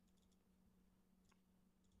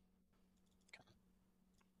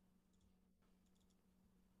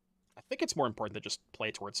 I think it's more important to just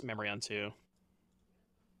play towards memory on 2.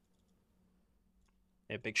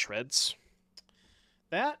 They have big shreds.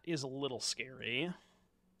 That is a little scary. I'm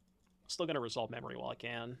still going to resolve memory while I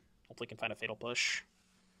can. Hopefully I can find a fatal push.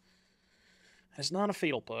 It's not a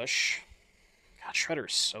fatal push. God, Shredder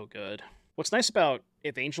is so good. What's nice about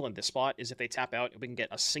Evangel in this spot is if they tap out, if we can get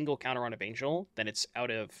a single counter on Evangel, then it's out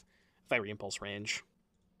of Fiery Impulse range.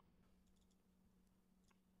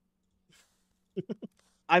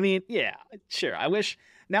 I mean, yeah, sure. I wish,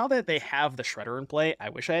 now that they have the Shredder in play, I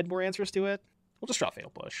wish I had more answers to it. We'll just draw Fatal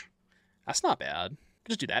Push. That's not bad.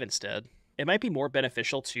 Just do that instead. It might be more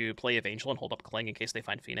beneficial to play Evangel and hold up Cling in case they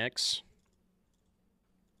find Phoenix.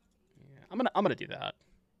 Yeah, I'm gonna do that.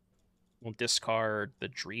 We'll discard the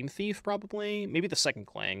Dreamthief, probably. Maybe the second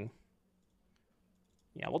Cling.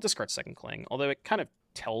 Yeah, we'll discard second Cling. Although it kind of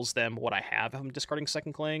tells them what I have if I'm discarding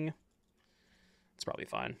second Cling. It's probably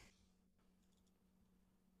fine.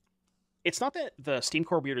 It's not that the Steam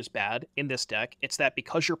Core Weird is bad in this deck, it's that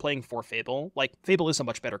because you're playing for Fable, like, Fable is a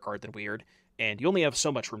much better card than Weird, and you only have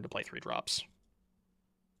so much room to play 3-drops.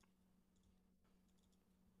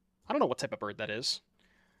 I don't know what type of bird that is.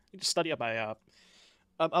 You just study up my,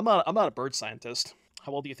 I'm not a bird scientist.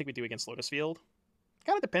 How well do you think we do against Lotus Field?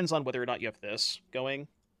 Kind of depends on whether or not you have this going.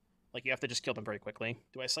 Like, you have to just kill them very quickly.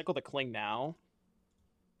 Do I cycle the Cling now?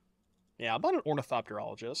 Yeah, I'm not an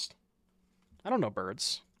ornithopterologist. I don't know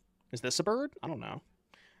birds. Is this a bird? I don't know. All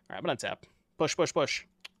right, I'm going to tap. Push, push, push.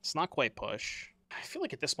 It's not quite push. I feel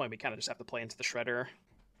like at this point we kind of just have to play into the Shredder.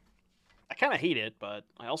 I kind of hate it, but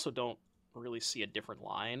I also don't really see a different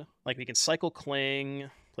line. Like, we can cycle Cling,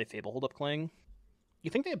 play Fable, hold up Cling. You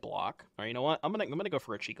think they block? All right, you know what? I'm gonna go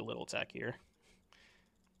for a cheeky little attack here.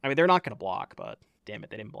 I mean, they're not going to block, but damn it,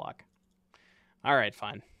 they didn't block. All right,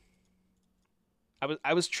 fine.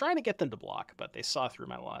 I was trying to get them to block, but they saw through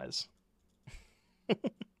my lies.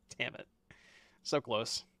 Damn it. So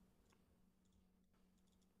close.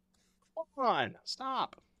 Come on.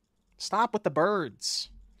 Stop. Stop with the birds.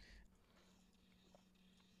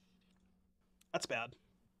 That's bad.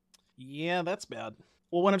 Yeah, that's bad.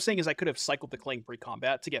 Well, what I'm saying is I could have cycled the Cling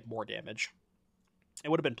pre-combat to get more damage. It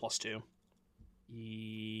would have been +2.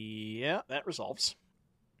 Yeah, that resolves.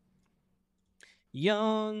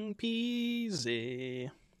 Young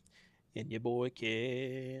Peasy and your boy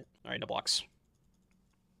Kid. All right, no blocks.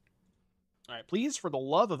 All right, please, for the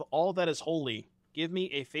love of all that is holy, give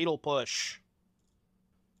me a fatal push.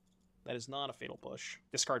 That is not a fatal push.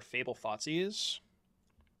 Discard Fable Thoughtseize.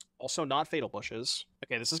 Also not fatal pushes.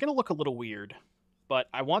 Okay, this is going to look a little weird, but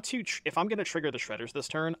I want to, if I'm going to trigger the Shredders this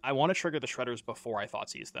turn, I want to trigger the Shredders before I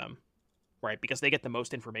Thoughtseize them. Right, because they get the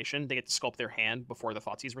most information. They get to sculpt their hand before the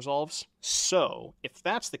Thoughtseize resolves. So, if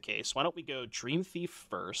that's the case, why don't we go Dreamthief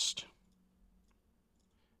first,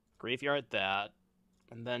 graveyard that,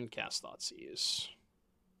 and then cast Thoughtseize.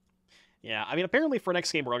 Yeah, I mean, apparently for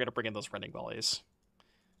next game, we're all going to bring in those Rending Volleys.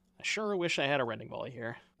 I sure wish I had a Rending Volley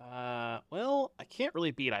here. Well, I can't really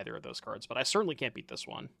beat either of those cards, but I certainly can't beat this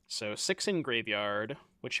one. So 6 in graveyard,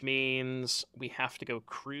 which means we have to go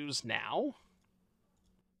Cruise now.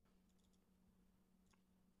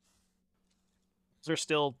 They're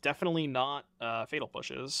still definitely not fatal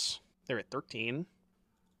pushes. They're at 13.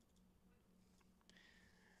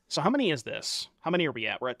 So how many is this? How many are we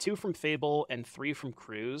at? We're at 2 from Fable and 3 from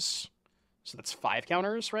Cruise. So that's 5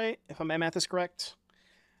 counters, right? If my math is correct.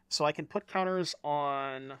 So I can put counters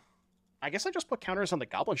on... I guess I just put counters on the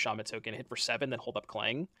Goblin Shaman token, hit for 7, then hold up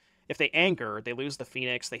Clang. If they anger, they lose the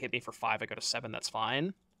Phoenix, they hit me for 5, I go to 7, that's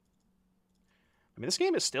fine. I mean, this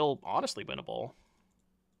game is still honestly winnable.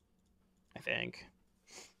 I think.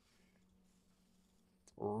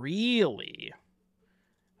 Really?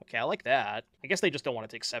 Okay, I like that. I guess they just don't want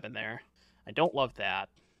to take 7 there. I don't love that.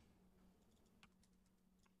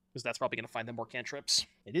 Because that's probably going to find them more cantrips.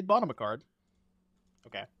 They did bottom a card.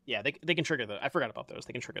 Okay. Yeah, they can trigger the... I forgot about those.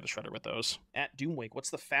 They can trigger the Shredder with those. At Doomwake,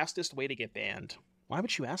 what's the fastest way to get banned? Why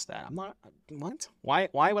would you ask that? I'm not... What?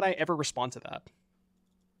 Why would I ever respond to that?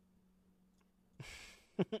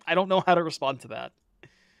 I don't know how to respond to that.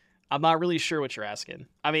 I'm not really sure what you're asking.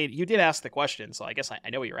 I mean, you did ask the question, so I guess I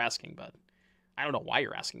know what you're asking, but I don't know why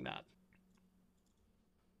you're asking that.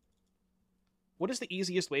 What is the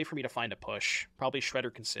easiest way for me to find a push? Probably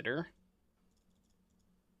Shredder Consider.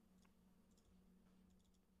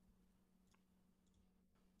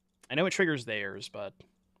 I know it triggers theirs, but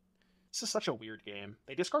this is such a weird game.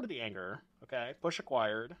 They discarded the Anger. Okay, push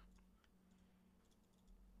acquired. I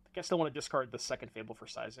guess I still want to discard the second Fable for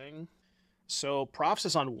sizing. So Proft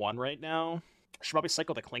is on 1 right now. I should probably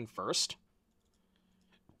cycle the Cling first.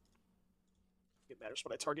 It matters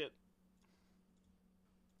what I target.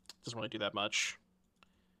 Doesn't really do that much.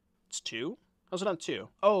 It's 2? How's it on 2?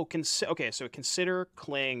 Oh, okay, so consider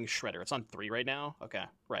Cling Shredder. It's on 3 right now? Okay,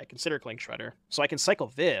 right, consider Cling Shredder. So I can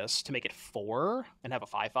cycle this to make it 4 and have a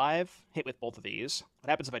 5/5 hit with both of these. What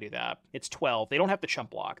happens if I do that? It's 12. They don't have to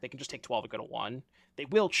chump block. They can just take 12 and go to 1. They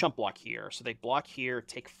will chump block here. So they block here,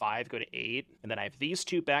 take 5, go to 8. And then I have these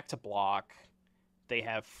 2 back to block. They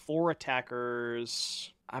have 4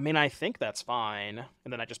 attackers. I mean, I think that's fine.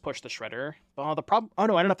 And then I just push the Shredder. Oh, the problem... Oh,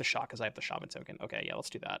 no, I don't have to shock because I have the Shaman token. Okay, yeah, let's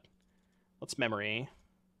do that. Let's memory.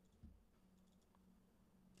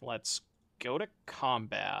 Let's go to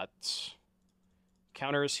combat.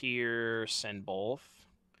 Counters here, send both.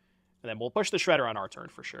 And then we'll push the Shredder on our turn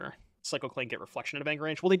for sure. Cycle Cling, get Reflection out of anger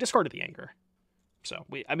range. Well, they discarded the anger. So,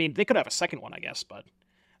 I mean, they could have a second one, I guess, but...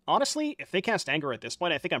 Honestly, if they cast anger at this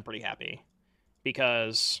point, I think I'm pretty happy.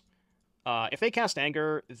 Because if they cast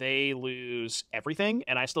anger, they lose everything,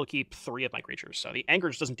 and I still keep 3 of my creatures. So the anger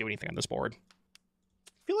just doesn't do anything on this board.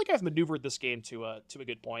 I feel like I've maneuvered this game to a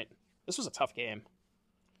good point. This was a tough game.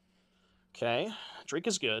 Okay, Drake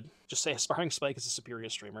is good. Just say Aspiring Spike is a superior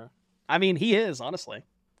streamer. I mean, he is, honestly.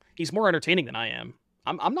 He's more entertaining than I am.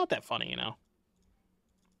 I'm not that funny, you know.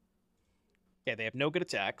 Yeah, they have no good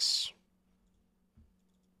attacks.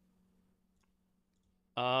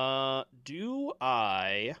 Do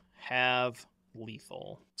I have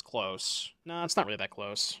lethal? It's close. No, it's not really that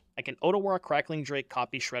close. I can Otawara, Crackling Drake,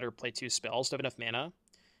 copy Shredder, play 2 spells. Do I have enough mana?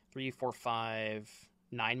 3, 4, 5,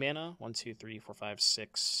 9 mana. 1, 2, 3, 4, 5,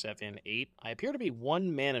 6, 7, 8. I appear to be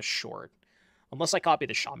 1 mana short. Unless I copy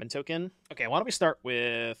the Shaman token. Okay, why don't we start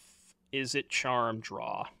with Izzet Charm,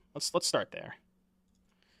 draw. Let's start there.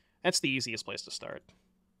 That's the easiest place to start.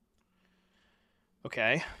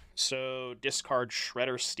 Okay, so discard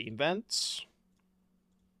Shredder Steam Vents.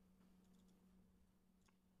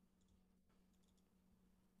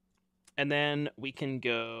 And then we can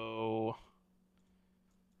go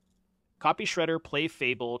copy Shredder, play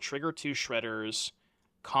Fable, trigger 2 Shredders,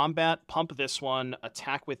 combat, pump this one,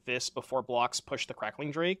 attack with this before blocks, push the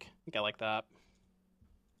Crackling Drake. I think I like that.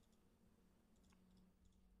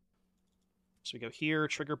 So we go here,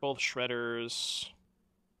 trigger both Shredders,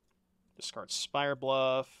 discard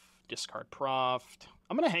Spirebluff, discard Proft.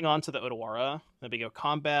 I'm going to hang on to the Otawara. Then we go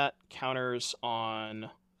combat, counters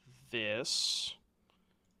on this.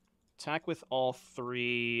 Attack with all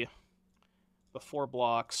 3. Before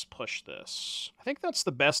blocks, push this. I think that's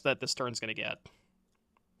the best that this turn's going to get.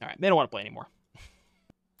 Alright, they don't want to play anymore.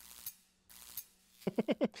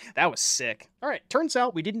 That was sick. Alright, turns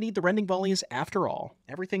out we didn't need the Rending Volleys after all.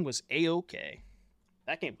 Everything was a-okay.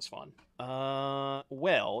 That game was fun.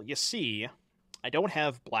 Well, you see, I don't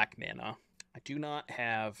have black mana. I do not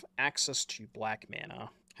have access to black mana.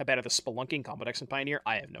 How bad are the Spelunking Combo decks in Pioneer?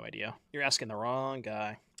 I have no idea. You're asking the wrong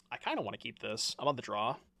guy. I kind of want to keep this. I'm on the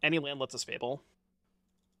draw. Any land lets us Fable.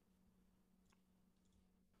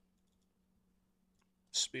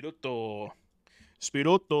 Spirito.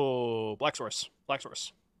 Spirito. Black Source. Black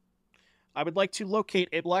Source. I would like to locate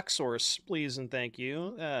a Black Source, please and thank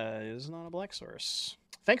you. That is not a Black Source.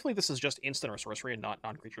 Thankfully, this is just instant or sorcery and not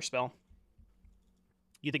non-creature spell.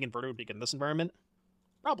 You think Inverter would be good in this environment?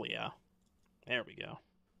 Probably, yeah. There we go.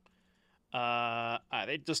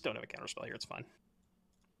 They just don't have a counterspell here. It's fine.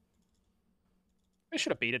 I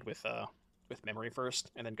should have baited with Memory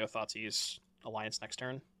first, and then go Thoughtseize Alliance next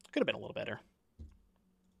turn. Could have been a little better.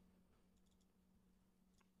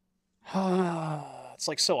 It's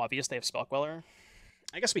like so obvious they have Spellqueller.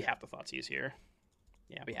 I guess we have to Thoughtseize here.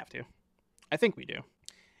 Yeah, we have to. I think we do.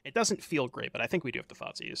 It doesn't feel great, but I think we do have to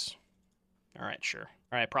Thoughtseize. Alright, sure.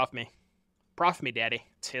 Alright, Prof me. Prof me, daddy.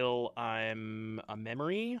 Till I'm a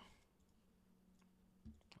Memory.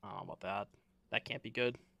 I don't know about that. That can't be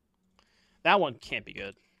good. That one can't be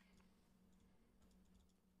good.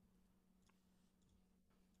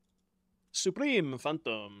 Supreme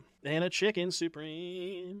Phantom. And a Chicken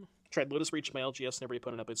Supreme. Tried Lotus Reach my LGS and every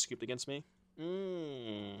opponent up had scooped against me.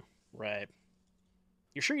 Right.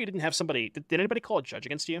 You're sure you didn't have somebody... Did anybody call a judge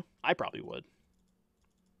against you? I probably would.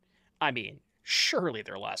 I mean, surely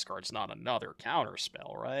their last card's not another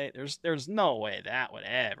counterspell, right? There's no way that would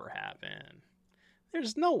ever happen.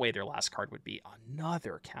 There's no way their last card would be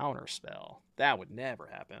another counterspell. That would never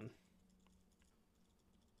happen.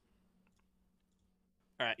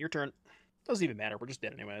 Alright, your turn. Doesn't even matter, we're just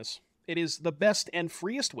dead anyways. It is the best and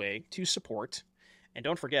freest way to support. And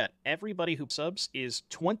don't forget, everybody who subs is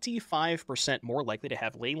 25% more likely to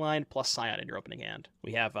have Leyline plus Scion in your opening hand.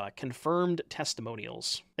 We have confirmed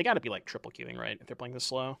testimonials. They gotta be like triple queuing, right, if they're playing this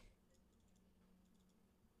slow?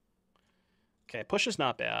 Okay, push is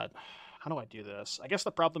not bad. How do I do this? I guess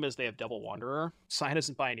the problem is they have double Wanderer. Sign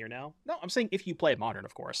isn't Pioneer now. No, I'm saying if you play Modern,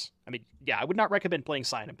 of course. I mean, yeah, I would not recommend playing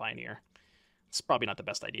Sign and Pioneer. It's probably not the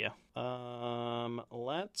best idea.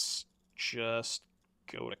 Let's just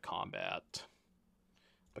go to combat.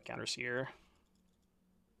 Put counters here.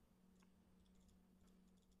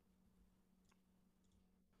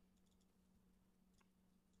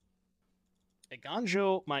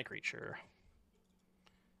 Eganjo, my creature.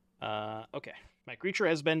 Okay. My creature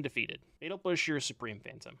has been defeated. Fatal Push your Supreme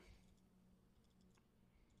Phantom.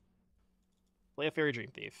 Play a Faerie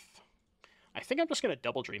Dreamthief. I think I'm just going to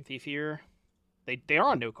double Dreamthief here. They are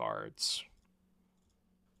on no cards.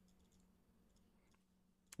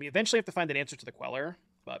 We eventually have to find an answer to the Queller,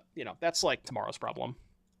 but, you know, that's like tomorrow's problem.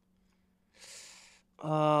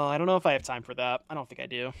 I don't know if I have time for that. I don't think I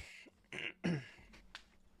do.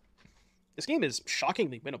 This game is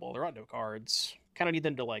shockingly winnable. They're on no cards. Kind of need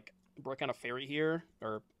them to, like, work on a fairy here.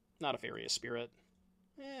 Or, not a fairy, a spirit.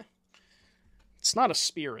 It's not a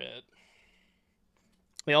spirit.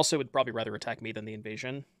 They also would probably rather attack me than the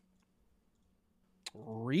invasion.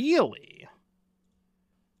 Really?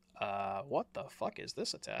 What the fuck is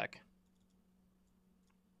this attack?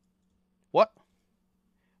 What?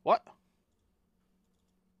 What?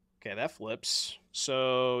 Okay, that flips.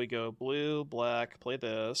 So we go blue, black, play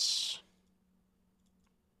this.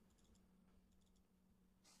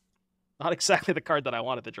 Not exactly the card that I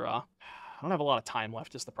wanted to draw. I don't have a lot of time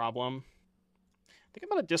left is the problem. I think I'm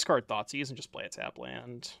going to discard Thoughtseize and just play a tap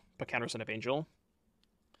land. Put counters on Evangel.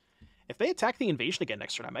 If they attack the invasion again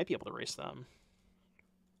next turn, I might be able to race them.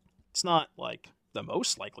 It's not, like, the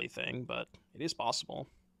most likely thing, but it is possible.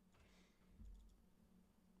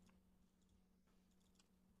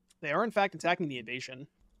 They are, in fact, attacking the invasion.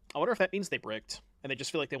 I wonder if that means they bricked, and they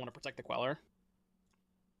just feel like they want to protect the Queller.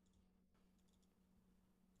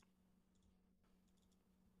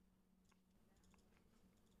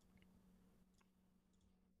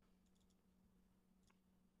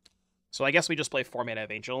 So I guess we just play 4-mana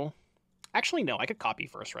Evangel. Actually, no, I could copy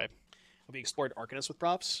first, right? Have we explored Arcanist with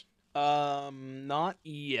props? Not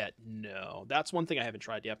yet, no. That's one thing I haven't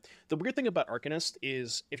tried yet. The weird thing about Arcanist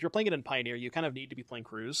is, if you're playing it in Pioneer, you kind of need to be playing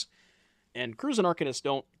Cruise. And Cruise and Arcanist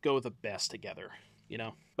don't go the best together, you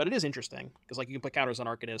know? But it is interesting, because like you can put counters on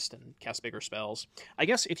Arcanist and cast bigger spells. I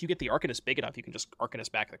guess if you get the Arcanist big enough, you can just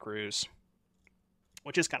Arcanist back the Cruise.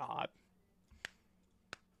 Which is kind of hot.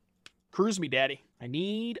 Cruise me, daddy. I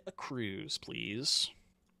need a Cruise, please.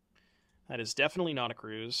 That is definitely not a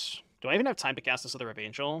Cruise. Do I even have time to cast this other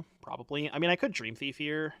Evangel? Probably. I mean, I could Dream Thief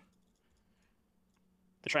here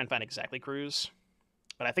to try and find exactly Cruise.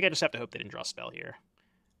 But I think I just have to hope they didn't draw a spell here.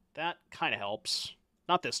 That kind of helps.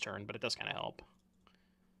 Not this turn, but it does kind of help.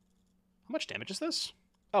 How much damage is this?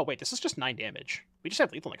 Oh, wait, this is just 9 damage. We just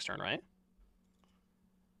have lethal next turn, right?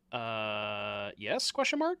 Yes?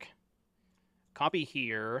 Question mark? Copy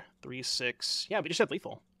here. 3, 6. Yeah, we just had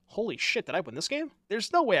lethal. Holy shit, did I win this game?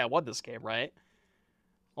 There's no way I won this game, right?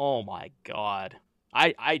 Oh my god.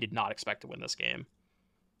 I did not expect to win this game.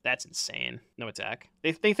 That's insane. No attack.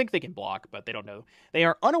 They think they can block, but they don't know. They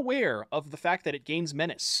are unaware of the fact that it gains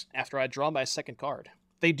menace after I draw my second card.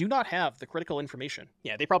 They do not have the critical information.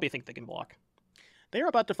 Yeah, they probably think they can block. They are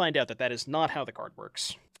about to find out that that is not how the card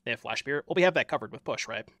works. They have Flash Spirit. Well, we have that covered with push,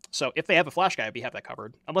 right? So if they have a Flash guy, we have that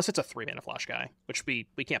covered. Unless it's a 3-mana Flash guy, which we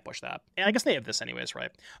can't push that. And I guess they have this anyways, right?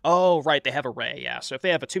 Oh, right, they have Array, yeah. So if they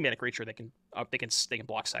have a 2-mana creature, they can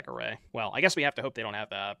block sack Array. Well, I guess we have to hope they don't have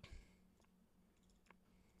that.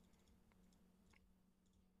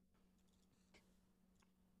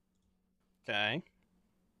 Okay.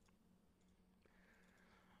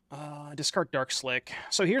 Discard Darkslick.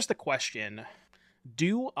 So here's the question.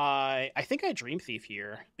 I think I Dream Thief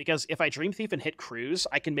here, because if I Dream Thief and hit Cruise,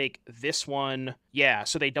 I can make this one, yeah,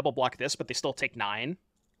 so they double block this, but they still take 9,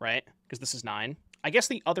 right? Because this is 9. I guess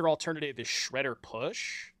the other alternative is Shredder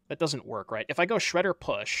Push. That doesn't work, right? If I go Shredder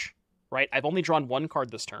Push, right, I've only drawn 1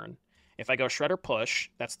 card this turn. If I go Shredder Push,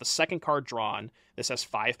 that's the second card drawn. This has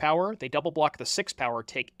 5 power. They double block the 6 power,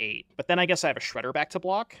 take 8. But then I guess I have a Shredder back to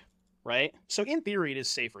block, right? So in theory, it is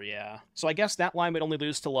safer, yeah. So I guess that line would only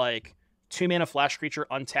lose to, like, 2-mana Flash creature,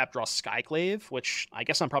 untap, draw Skyclave, which I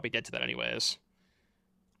guess I'm probably dead to that anyways.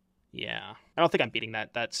 Yeah. I don't think I'm beating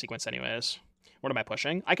that sequence anyways. What am I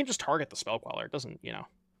pushing? I can just target the Spell Queller. It doesn't, you know.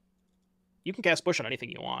 You can cast push on anything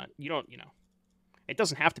you want. You don't, you know. It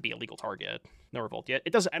doesn't have to be a legal target. No Revolt yet.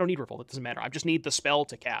 It doesn't. I don't need Revolt. It doesn't matter. I just need the spell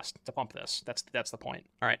to cast, to pump this. That's the point.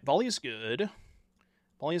 All right, Volley is good.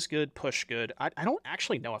 Volley is good. Push good. I don't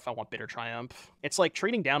actually know if I want Bitter Triumph. It's like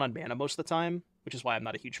trading down on mana most of the time, which is why I'm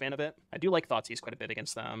not a huge fan of it. I do like Thoughtseize quite a bit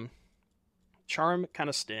against them. Charm kind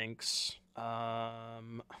of stinks.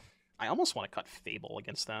 I almost want to cut Fable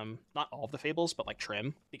against them. Not all of the Fables, but like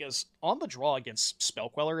trim. Because on the draw against Spell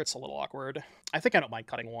Queller, it's a little awkward. I think I don't mind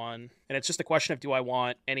cutting one. And it's just a question of, do I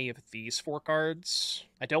want any of these 4 cards?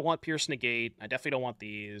 I don't want Pierce Negate. I definitely don't want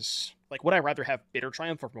these. Like, would I rather have Bitter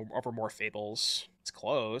Triumph over more Fables? It's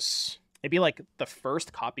close. Maybe like the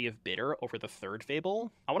first copy of Bitter over the 3rd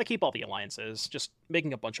Fable. I want to keep all the alliances. Just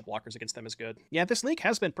making a bunch of blockers against them is good. Yeah, this league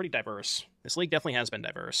has been pretty diverse. This league definitely has been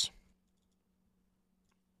diverse.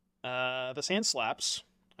 The sand slaps.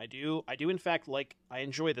 I do in fact I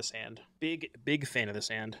enjoy this hand. Big fan of this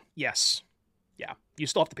hand. Yes. Yeah. You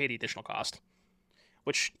still have to pay the additional cost.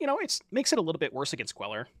 Which, you know, makes it a little bit worse against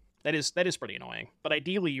Queller. That is pretty annoying. But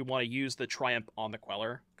ideally you want to use the Triumph on the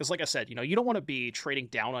Queller. Because like I said, you know, you don't want to be trading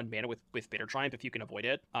down on mana with Bitter Triumph if you can avoid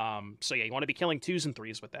it. So yeah, you want to be killing 2s and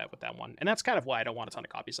 3s with that one. And that's kind of why I don't want a ton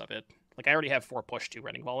of copies of it. Like, I already have 4 push 2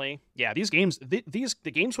 Rending Volley. Yeah, these games, the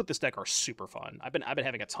games with this deck are super fun. I've been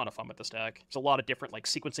having a ton of fun with this deck. There's a lot of different like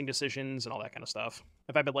sequencing decisions and all that kind of stuff.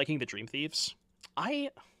 Have I been liking the Dream Thieves?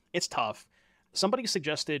 It's tough.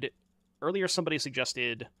 Earlier somebody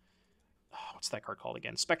suggested, what's that card called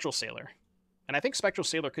again? Spectral Sailor. And I think Spectral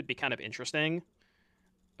Sailor could be kind of interesting.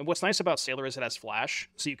 And what's nice about Sailor is it has Flash,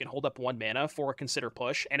 so you can hold up 1 mana for Consider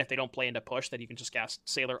Push, and if they don't play into Push, then you can just cast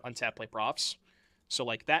Sailor, untap, play Profs. So,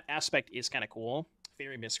 like, that aspect is kind of cool.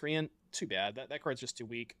 Faerie Miscreant, too bad. That card's just too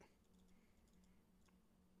weak.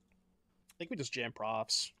 I think we just jam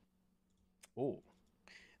Profs. Ooh.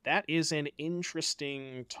 That is an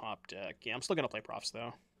interesting top deck. Yeah, I'm still going to play Profs,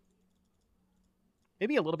 though.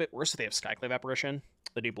 Maybe a little bit worse if they have Skyclave Apparition,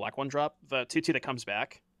 the new black 1-drop. The 2/2 that comes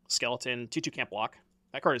back. Skeleton, 2/2 can't block.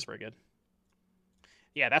 That card is very good.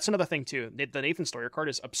 Yeah, that's another thing, too. The Nathan Stoyer card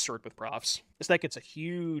is absurd with Profs. This deck gets a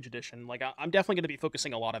huge addition. Like, I'm definitely going to be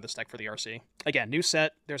focusing a lot on this deck for the RC. Again, new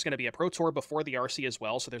set. There's going to be a Pro Tour before the RC as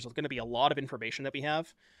well, so there's going to be a lot of information that we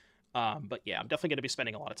have. But yeah, I'm definitely going to be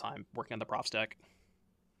spending a lot of time working on the Profs deck.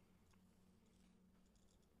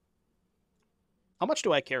 How much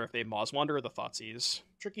do I care if they Mawswander or the Thoughtseize?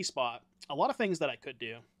 Tricky spot. A lot of things that I could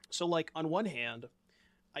do. So, like, on one hand,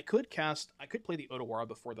 I could play the Otawara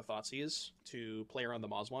before the Thoughtseize to play around the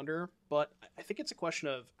Mawswander, but I think it's a question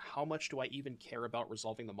of how much do I even care about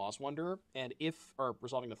resolving the Mawswander, or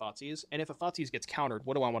resolving the Thoughtseize, and if a Thoughtseize gets countered,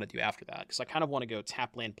 what do I want to do after that? Because I kind of want to go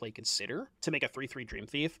tap land, play Consider to make a 3/3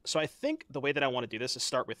 Dreamthief. So I think the way that I want to do this is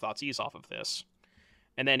start with Thoughtseize off of this.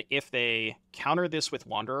 And then if they counter this with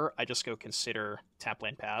Wanderer, I just go Consider, tap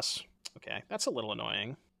land, pass. Okay, that's a little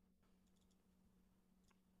annoying.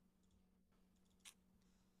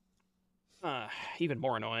 Even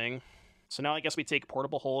more annoying. So now I guess we take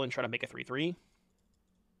Portable Hole and try to make a 3/3.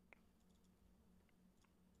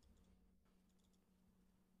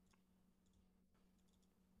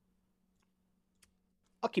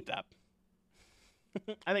 I'll keep that.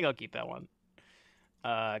 I think I'll keep that one.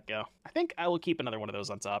 Go. I think I will keep another one of those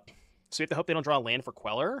on top. So we have to hope they don't draw land for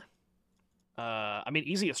Queller. I mean,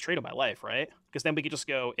 easiest trade of my life, right? Because then we could just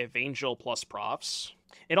go Evangel plus Profs.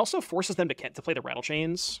 It also forces them to play the Rattle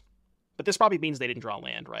Chains. But this probably means they didn't draw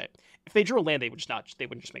land, right? If they drew a land, they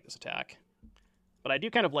wouldn't just make this attack. But I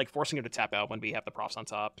do kind of like forcing them to tap out when we have the Profs on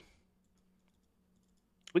top.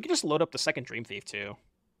 We could just load up the second Dreamthief too,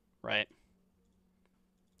 right?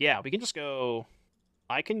 Yeah, we can just go...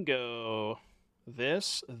 I can go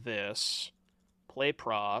this, play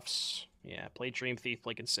Profs. Yeah, play Dreamthief,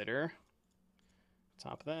 play Consider.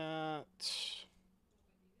 Top that.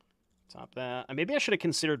 Top that. And maybe I should have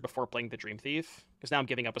considered before playing the Dreamthief, because now I'm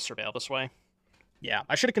giving up a Surveil this way. Yeah,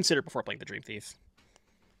 I should have considered before playing the Dreamthief.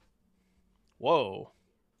 Whoa.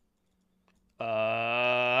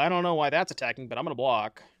 I don't know why that's attacking, but I'm going to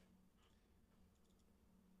block.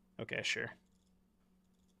 Okay, sure.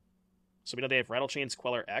 So we know they have Rattle Chains,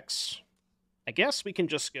 Queller, X. I guess we can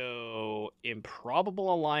just go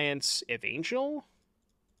Improbable Alliance, Evangel.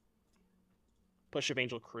 Push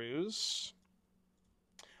Evangel Cruise.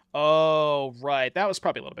 Oh, right. That was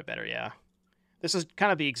probably a little bit better, yeah. This is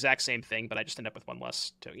kind of the exact same thing, but I just end up with one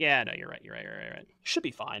less. Yeah, no, you're right. Should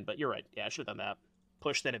be fine, but you're right. Yeah, I should have done that.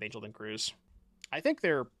 Push, then Evangel, then Cruise. I think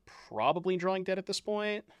they're probably drawing dead at this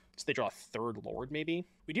point. So they draw a third Lord, maybe.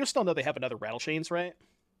 We do still know they have another Rattle Chains, right?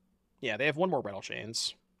 Yeah, they have one more Rattle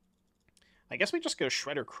Chains. I guess we just go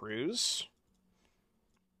Shredder Cruise.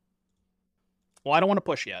 Well, I don't want to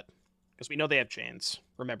push yet, because we know they have chains.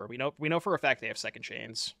 Remember, we know for a fact they have second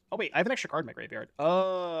chains. Oh wait, I have an extra card in my graveyard.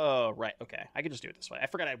 Oh, right, okay. I can just do it this way. I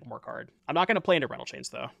forgot I had one more card. I'm not gonna play into Rattle Chains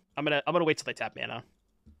though. I'm gonna wait till they tap mana.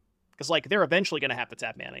 Because like they're eventually gonna have to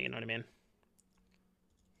tap mana, you know what I mean?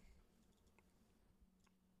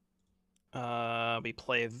 We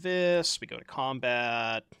play this, we go to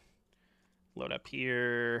combat. Load up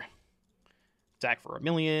here. Attack for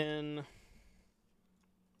 1,000,000.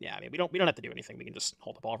 Yeah, I mean, we don't have to do anything. We can just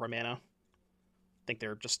hold up all of our mana. I think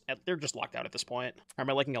they're just locked out at this point. Am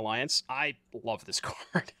I liking Alliance? I love this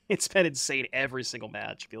card. It's been insane every single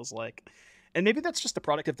match, feels like. And maybe that's just the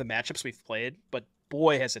product of the matchups we've played, but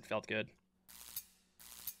boy, has it felt good.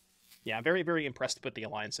 Yeah, I'm very, very impressed with the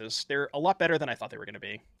alliances. They're a lot better than I thought they were going to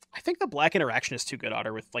be. I think the black interaction is too good,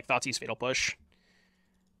 Otter, with like Thoughtseize Fatal Push.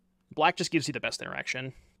 Black just gives you the best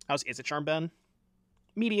interaction. How's Izzet Charm been?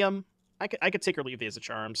 Medium. I could take or leave the Izzet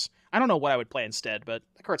Charms. I don't know what I would play instead, but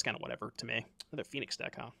that card's kind of whatever to me. Another Phoenix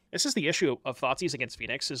deck, huh? This is the issue of Thoughtseize against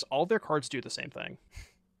Phoenix, is all their cards do the same thing.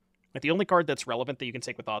 Like, the only card that's relevant that you can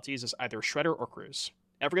take with Thoughtseize is either Shredder or Cruise.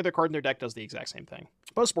 Every other card in their deck does the exact same thing.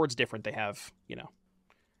 Most board's different. They have, you know...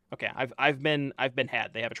 Okay, I've been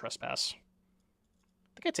had. They have a Trespass.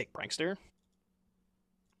 I think I take Prankster.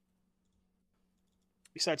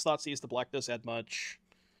 Besides Thoughtseize, the black does add much.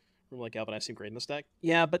 Like Galvanize seem great in this deck.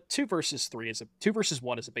 Yeah, but 2 versus 1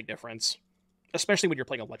 is a big difference, especially when you're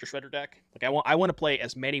playing a Ledger Shredder deck. Like I want to play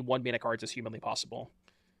as many 1-mana cards as humanly possible,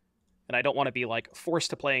 and I don't want to be like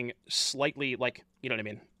forced to playing slightly, like, you know what I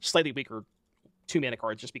mean, slightly weaker 2-mana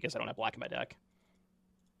cards just because I don't have black in my deck.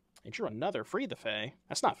 And you're another Free the Fae.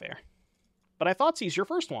 That's not fair. But I thought Thoughtseize your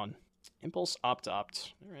first one. Impulse opt.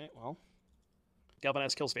 All right, well,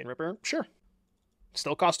 Galvanize kills Vein Ripper. Sure,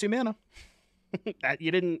 still costs 2 mana. That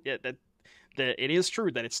you didn't. It is true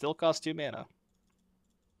that it still costs 2 mana.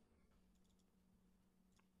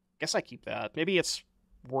 Guess I keep that. Maybe it's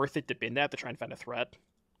worth it to bin that to try and find a threat.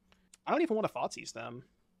 I don't even want to Thoughtseize them.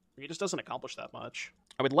 It just doesn't accomplish that much.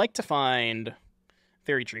 I would like to find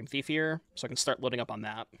Faerie Dreamthief here, so I can start loading up on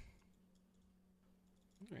that.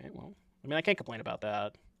 All right. Well, I mean, I can't complain about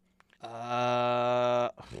that.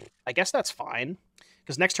 I guess that's fine.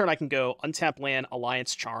 Because next turn I can go untap land,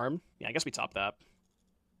 Alliance Charm. Yeah, I guess we top that.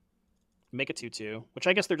 Make a 2/2, which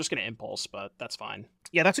I guess they're just going to Impulse, but that's fine.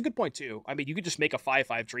 Yeah, that's a good point, too. I mean, you could just make a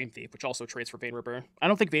 5/5 Dreamthief, which also trades for Vein Ripper. I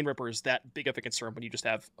don't think Vein Ripper is that big of a concern when you just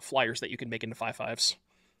have flyers that you can make into 5/5s.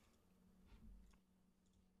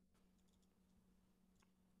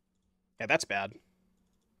 Yeah, that's bad.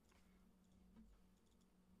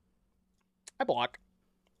 I block.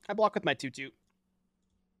 I block with my 2/2.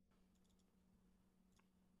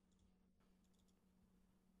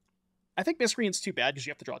 I think Miscreant's too bad because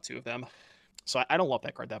you have to draw 2 of them. So I don't love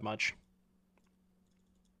that card that much.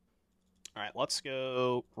 All right, let's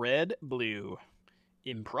go red, blue.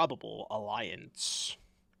 Improbable Alliance.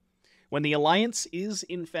 When the Alliance is,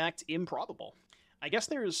 in fact, improbable. I guess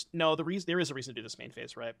there is a reason to do this main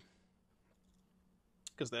phase, right?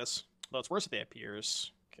 Because this. Though it's worse if they have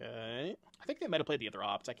Piers. Okay. I think they might have played the other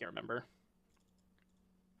opt. I can't remember.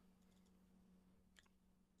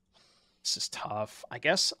 This is tough. I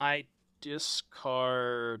guess I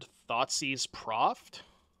discard Thoughtseize Proft.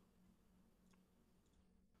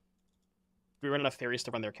 We run enough fairies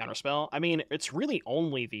to run their counterspell. I mean, it's really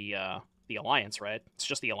only the Alliance, right? It's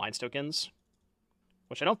just the Alliance tokens,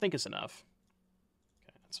 which I don't think is enough.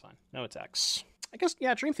 Okay, that's fine. No attacks. I guess,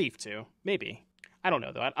 yeah, Dreamthief too. Maybe. I don't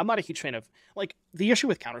know, though. I'm not a huge fan of... Like, the issue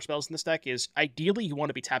with counterspells in this deck is, ideally, you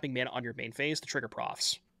want to be tapping mana on your main phase to trigger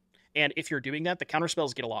Profts. And if you're doing that, the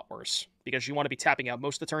counterspells get a lot worse, because you want to be tapping out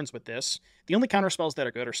most of the turns with this. The only counterspells that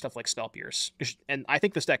are good are stuff like Spell Pierce. And I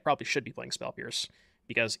think this deck probably should be playing Spell Pierce,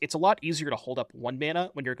 because it's a lot easier to hold up 1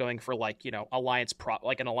 mana when you're going for, like, you know, an Alliance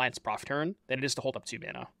Prof turn than it is to hold up 2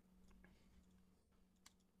 mana.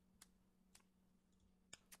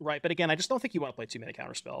 Right, but again, I just don't think you want to play 2 mana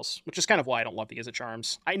counterspells, which is kind of why I don't love the Izzet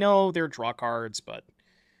Charms. I know they're draw cards, but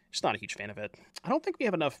just not a huge fan of it. I don't think we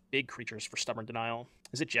have enough big creatures for Stubborn Denial.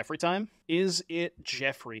 Is it Jeffrey time? Is it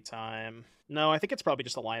Jeffrey time? No, I think it's probably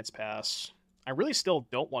just Alliance Pass. I really still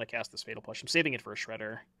don't want to cast this Fatal Push. I'm saving it for a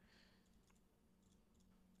Shredder.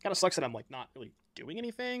 Kind of sucks that I'm, like, not really doing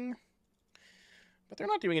anything. But they're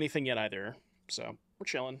not doing anything yet either. So, we're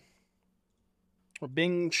chilling. We're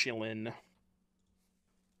bing chillin'.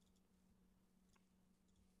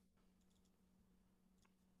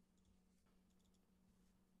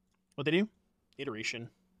 What'd they do? Iteration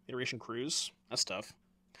Cruise. That's tough.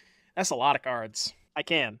 That's a lot of cards. I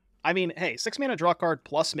can. I mean, hey, 6 mana draw card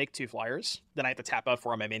plus make 2 flyers. Then I have to tap out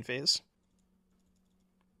 4 on my main phase.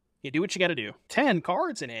 You do what you gotta do. 10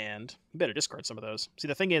 cards in hand. You better discard some of those. See,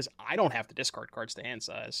 the thing is, I don't have to discard cards to hand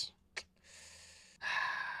size.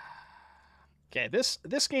 Okay,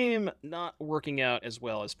 this game not working out as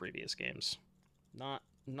well as previous games. Not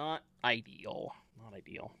ideal. Not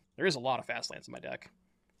ideal. There is a lot of fast lands in my deck.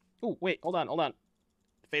 Oh, wait, hold on.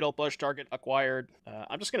 Fatal Push, target acquired.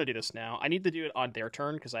 I'm just going to do this now. I need to do it on their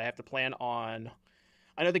turn because I have to plan on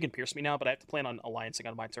I know they can pierce me now, but I have to plan on alliancing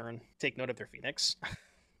on my turn. Take note of their Phoenix.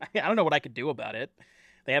 I don't know what I could do about it.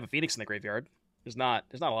 They have a Phoenix in the graveyard. There's not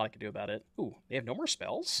a lot I can do about it. Ooh, they have no more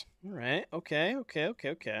spells? All right, okay.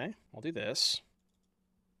 I'll do this.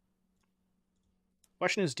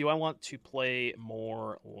 Question is, do I want to play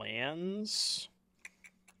more lands? I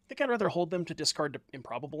think I'd rather hold them to discard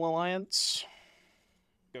Improbable Alliance.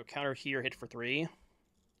 Go counter here, hit for 3.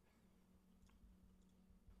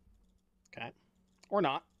 Okay. Or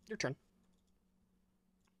not. Your turn.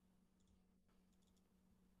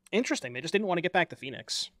 Interesting. They just didn't want to get back the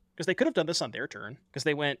Phoenix. Because they could have done this on their turn. Because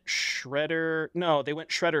they went Shredder... No, they went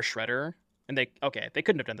Shredder. And they... Okay, they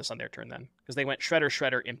couldn't have done this on their turn then. Because they went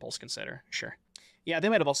Shredder, Impulse Consider. Sure. Yeah, they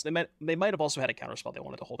might have also they might have also had a counterspell they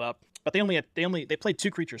wanted to hold up. But they played 2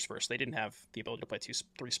 creatures first. They didn't have the ability to play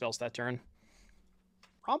 3 spells that turn.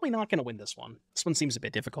 Probably not going to win this one. This one seems a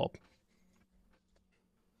bit difficult.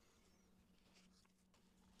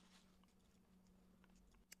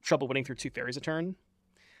 Trouble winning through 2 fairies a turn?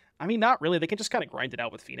 I mean, not really. They can just kind of grind it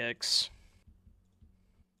out with Phoenix.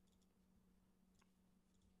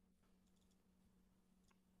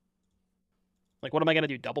 Like, what am I going to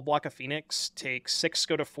do? Double block a Phoenix? Take 6,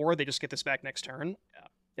 go to 4, they just get this back next turn? Yeah.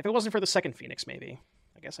 If it wasn't for the second Phoenix, maybe.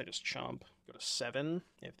 I guess I just chump. Go to 7,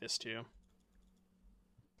 if this too.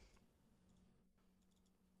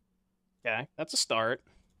 Okay, that's a start.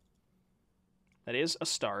 That is a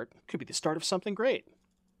start. Could be the start of something great.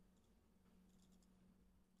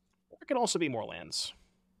 There could also be more lands.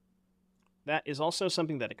 That is also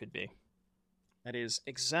something that it could be. That is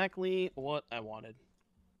exactly what I wanted.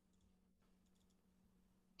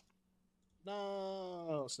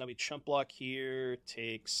 No, so now we chump block here,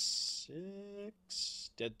 take 6,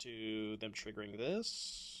 dead to them triggering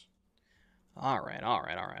this. Alright.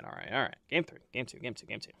 Game 2.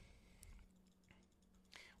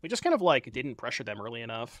 We just kind of, like, didn't pressure them early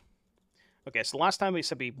enough. Okay, so the last time we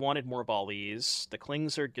said we wanted more volleys. The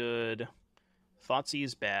Clings are good.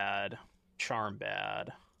 Thoughtseize bad. Charm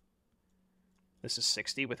bad. This is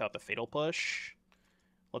 60 without the Fatal Push.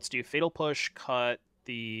 Let's do Fatal Push, cut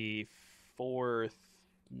the 4th...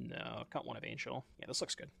 No, cut 1 Evangel. Yeah, this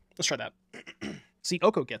looks good. Let's try that. See,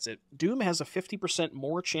 Oko gets it. Doom has a 50%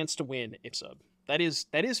 more chance to win if sub. That is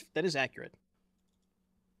accurate.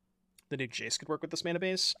 The new Jace could work with this mana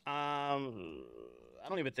base. I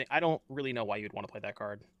don't really know why you'd want to play that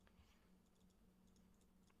card.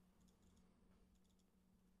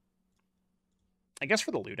 I guess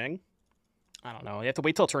for the looting. I don't know. You have to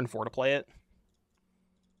wait till turn 4 to play it.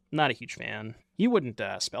 Not a huge fan. You wouldn't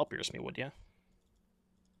Spell Pierce me, would you?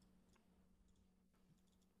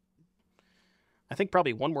 I think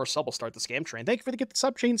probably one more sub will start the scam train. Thank you for the gift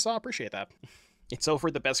sub, Chainsaw. Appreciate that. It's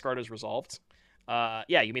over. The best card is resolved.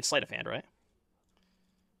 Yeah, you mean Sleight of Hand, right?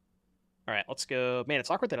 Alright, let's go. Man,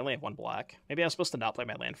 it's awkward that I only have 1 black. Maybe I'm supposed to not play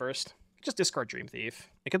my land first. Just discard Dreamthief.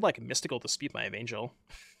 I could, like, Mystical Dispute my Evangel.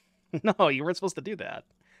 No, you weren't supposed to do that.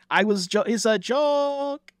 It's a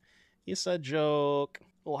joke! It's a joke.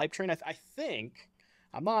 Little hype train, I think...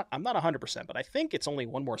 I'm not 100%, but I think it's only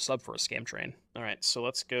 1 more sub for a scam train. Alright, so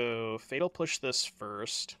let's go Fatal Push this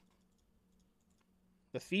first.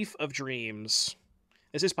 The Thief of Dreams.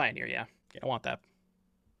 This is Pioneer, yeah. Yeah, I want that.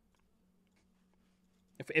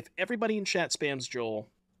 If everybody in chat spams Joel...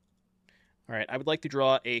 Alright, I would like to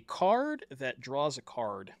draw a card that draws a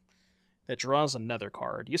card. That draws another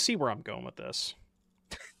card. You see where I'm going with this.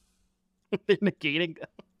 They're negating...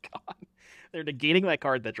 Oh, God. They're negating that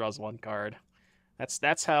card that draws 1 card.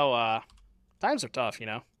 That's how... times are tough, you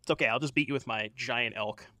know? It's okay, I'll just beat you with my giant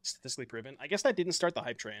elk. Statistically proven. I guess that didn't start the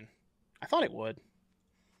hype train. I thought it would.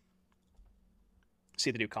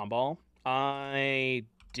 See the new combo? I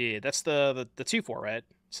did. That's the 2-4, right?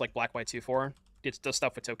 It's like black-white 2-4. It does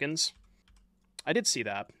stuff with tokens. I did see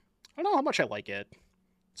that. I don't know how much I like it.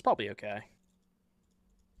 It's probably okay.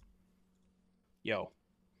 Yo.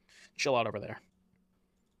 Chill out over there.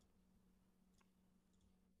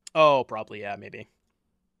 Oh, probably, yeah, maybe.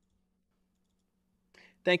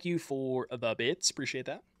 Thank you for the bits. Appreciate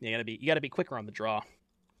that. You gotta be quicker on the draw.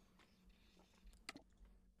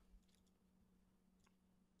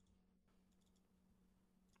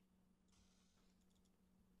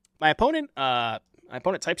 My opponent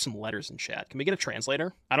typed some letters in chat. Can we get a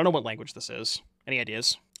translator? I don't know what language this is. Any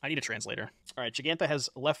ideas? I need a translator. All right, Jegantha has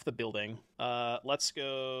left the building. Let's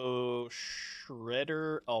go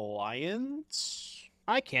Shredder Alliance.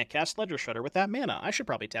 I can't cast Ledger Shredder with that mana. I should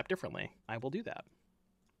probably tap differently. I will do that.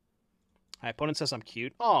 My opponent says I'm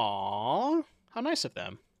cute. Aww, how nice of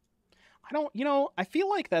them. I feel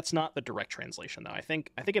like that's not the direct translation, though. I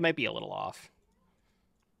think it might be a little off.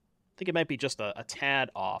 I think it might be just a tad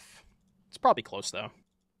off. It's probably close, though.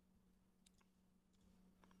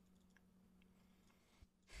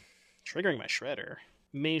 Triggering my Shredder.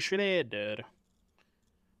 Me Shredder.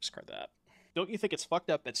 Discard that. Don't you think it's fucked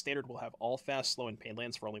up that Standard will have all fast, slow, and pain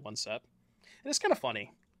lands for only one set? And it's kind of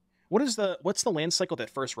funny. What's the land cycle that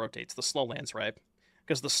first rotates? The slow lands, right?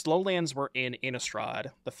 Because the slow lands were in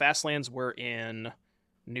Innistrad, the fast lands were in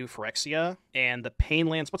New Phyrexia, and the pain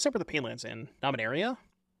lands... What's up with the pain lands in? Dominaria?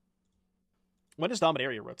 When does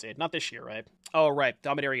Dominaria rotate? Not this year, right? Oh, right.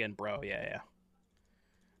 Dominaria and Bro. Yeah.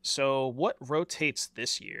 So, what rotates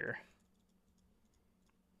this year?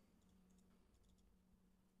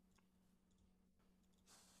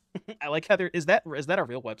 I like how is that a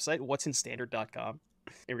real website? What'sinstandard.com?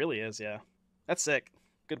 It really is, yeah. That's sick.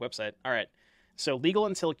 Good website. All right. So, legal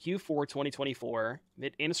until Q4 2024.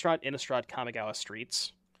 Innistrad, Kamigawa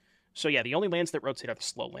Streets. So, yeah, the only lands that rotate are the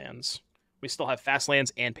slow lands. We still have fast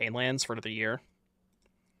lands and pain lands for another year.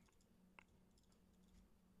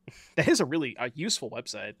 That is a useful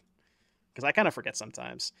website. Because I kind of forget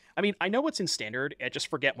sometimes. I mean, I know what's in Standard, I just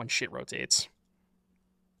forget when shit rotates.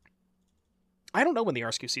 I don't know when the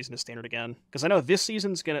RSQ season is Standard again. Because I know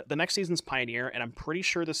the next season's Pioneer, and I'm pretty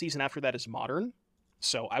sure the season after that is Modern.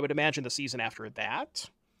 So I would imagine the season after that,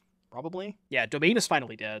 probably. Yeah, Domain is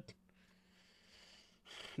finally dead.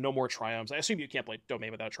 No more Triomes. I assume you can't play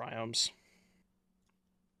Domain without Triomes.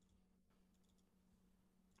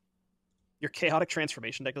 Your Chaotic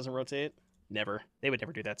Transformation deck doesn't rotate? Never. They would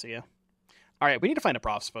never do that to you. All right, we need to find a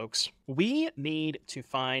Profs, folks. We need to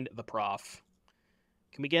find the Prof.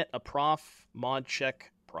 Can we get a Prof mod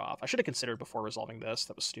check Prof? I should have considered before resolving this.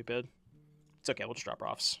 That was stupid. It's okay. We'll just drop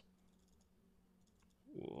Profs.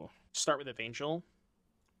 Ooh. Start with Evangel.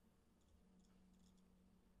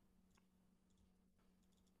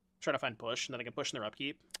 Try to find push, and then I can push in their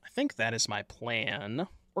upkeep. I think that is my plan.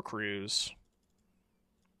 Or cruise.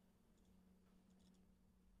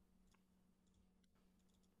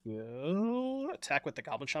 Go. Attack with the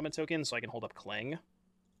Goblin Shaman token so I can hold up Cling.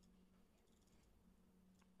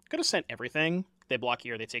 Could have sent everything. They block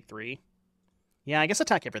here, they take 3. Yeah, I guess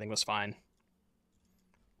attack everything was fine.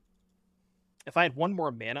 If I had one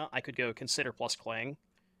more mana, I could go Consider plus Cling,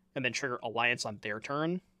 and then trigger Alliance on their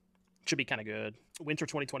turn. Should be kind of good. Winter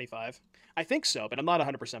 2025. I think so, but I'm not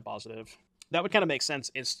 100% positive. That would kind of make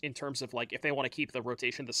sense in terms of, like, if they want to keep the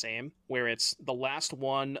rotation the same, where it's the last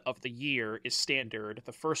one of the year is Standard,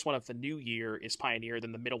 the first one of the new year is Pioneer,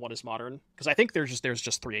 then the middle one is Modern. Because I think there's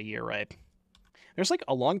just 3 a year, right? There's, like,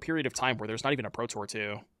 a long period of time where there's not even a Pro Tour,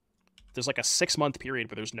 too. There's, like, a 6-month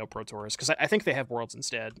period where there's no Pro Tours, because I think they have Worlds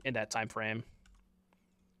instead in that time frame.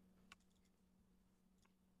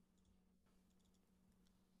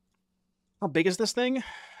 How big is this thing?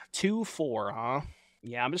 2/4, huh?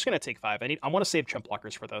 Yeah, I'm just gonna take 5. I want to save chump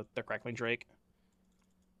blockers for the Crackling Drake.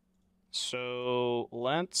 So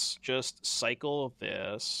let's just cycle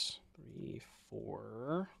this. 3,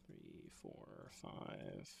 4, 3, 4,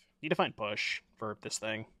 5. Need to find push for this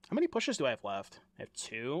thing. How many pushes do I have left? I have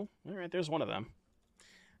 2. All right, there's one of them.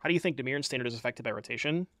 How do you think Dimir and Standard is affected by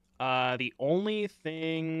rotation? The only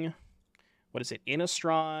thing... What is it?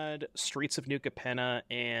 Innistrad, Streets of New Capenna,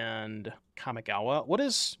 and Kamigawa. What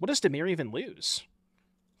does Dimir even lose?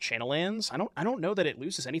 Channel lands? I don't know that it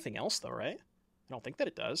loses anything else though, right? I don't think that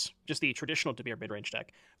it does. Just the traditional Dimir mid-range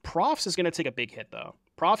deck. Profs is going to take a big hit though.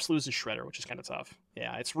 Profs loses Shredder, which is kind of tough.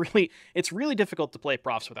 Yeah, it's really difficult to play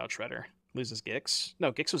Profs without Shredder. Loses Gix.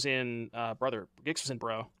 No, Gix was in Gix was in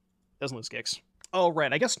Bro. Doesn't lose Gix. Oh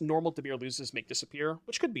right, I guess normal Dimir loses make disappear,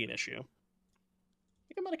 which could be an issue.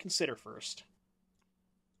 I think I'm going to consider first.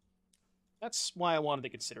 That's why I wanted to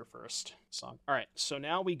consider first. Song. All right, so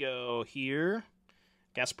now we go here.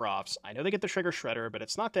 Guess Profs. I know they get the trigger Shredder, but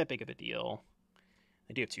it's not that big of a deal.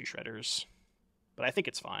 They do have 2 Shredders, but I think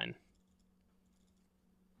it's fine.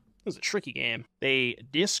 It was a tricky game. They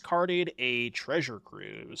discarded a Treasure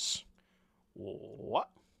Cruise. What?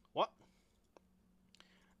 All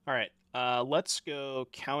right, let's go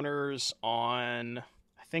counters on,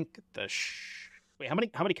 I think the... Wait, how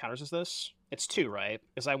many counters is this? It's 2, right?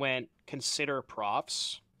 Because I went consider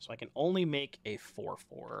Profs, so I can only make a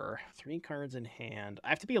 4/4. 3 cards in hand. I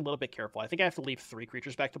have to be a little bit careful. I think I have to leave 3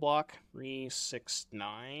 creatures back to block. 3, 6,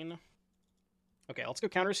 9. Okay, let's go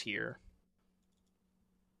counters here.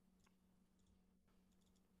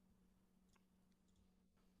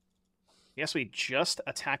 I guess we just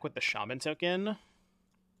attack with the Shaman token.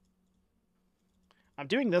 I'm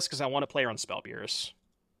doing this because I want to play around Spellbeers.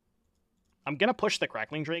 I'm going to push the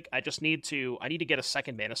Crackling Drake. I need to get a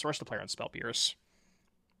second mana source to play around Spellbeers.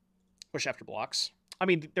 Push after blocks. I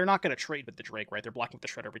mean, they're not going to trade with the Drake, right? They're blocking with the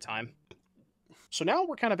Shredder every time. So now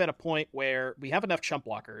we're kind of at a point where we have enough chump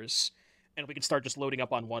blockers, and we can start just loading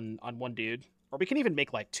up on one dude. Or we can even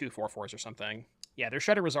make like 2 4/4s or something. Yeah, their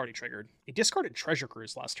Shredder was already triggered. They discarded Treasure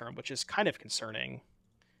Cruise last turn, which is kind of concerning.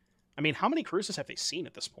 I mean, how many cruises have they seen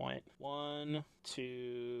at this point? 1,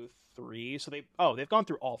 2, 3. So they've gone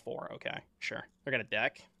through all 4. Okay, sure. They're gonna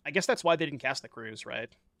deck. I guess that's why they didn't cast the cruise, right?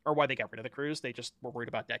 Or why they got rid of the cruise. They just were worried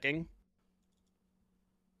about decking.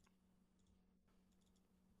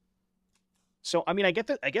 So, I mean, I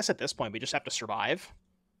guess at this point we just have to survive,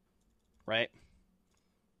 right?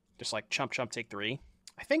 Just like chump, take 3.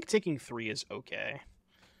 I think taking 3 is okay.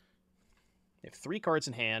 They have 3 cards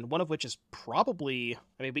in hand, one of which is probably...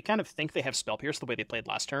 I mean, we kind of think they have Spell Pierce the way they played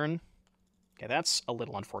last turn. Okay, that's a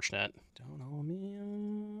little unfortunate. Don't know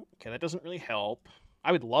me. Okay, that doesn't really help.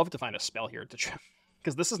 I would love to find a spell here to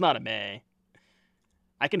because this is not a May.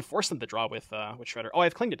 I can force them to draw with Shredder. Oh, I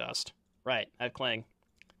have Cling to Dust. Right, I have Cling.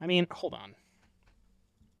 I mean, hold on.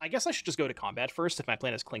 I guess I should just go to combat first if my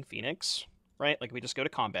plan is Cling Phoenix, right? Like, we just go to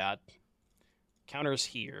combat. Counters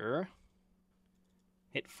here.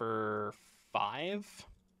 Hit for 5.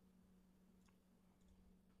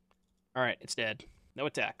 Alright, it's dead. No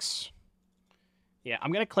attacks. Yeah,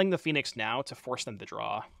 I'm going to Cling the Phoenix now to force them to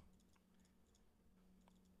draw.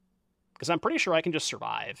 Because I'm pretty sure I can just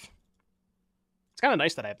survive. It's kind of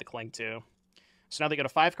nice that I have the Cling, too. So now they go to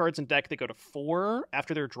 5 cards in deck, they go to 4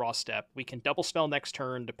 after their draw step. We can double spell next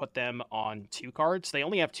turn to put them on 2 cards. They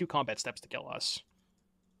only have 2 combat steps to kill us.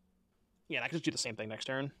 Yeah, and I can just do the same thing next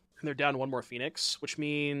turn. And they're down 1 more Phoenix, which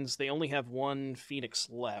means they only have 1 Phoenix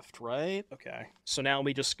left, right? Okay. So now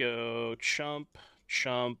we just go chump,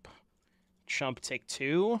 chump, chump, take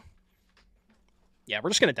 2. Yeah, we're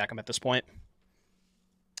just going to deck them at this point.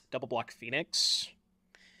 Double block Phoenix.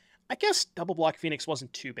 I guess double block Phoenix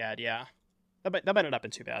wasn't too bad, yeah. That might not have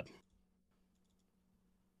been too bad.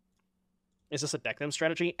 Is this a deck them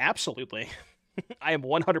strategy? Absolutely. I am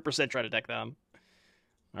 100% trying to deck them.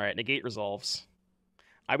 Alright, negate resolves.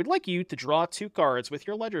 I would like you to draw 2 cards with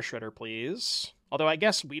your Ledger Shredder, please. Although I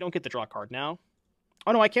guess we don't get to draw a card now.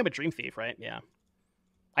 Oh no, I can with Dreamthief, right? Yeah.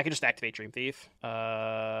 I can just activate Dreamthief.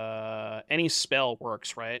 Any spell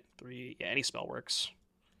works, right? 3, yeah, any spell works.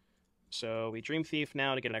 So we Dreamthief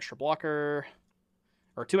now to get an extra blocker.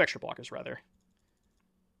 Or 2 extra blockers, rather.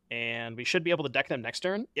 And we should be able to deck them next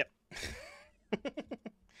turn. Yep.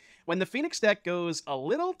 When the Phoenix deck goes a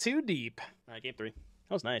little too deep. Alright, game 3.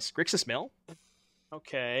 That was nice. Grixis Mill.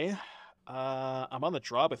 Okay. I'm on the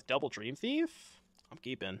draw with double Dreamthief. I'm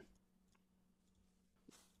keeping.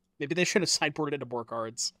 Maybe they should have sideboarded into more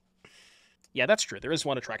cards. Yeah, that's true. There is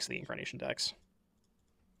one Attracts the Incarnation decks.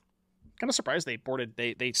 Kind of surprised they boarded.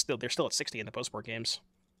 They're still at 60 in the post-board games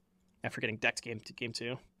after getting decked game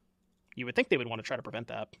 2. You would think they would want to try to prevent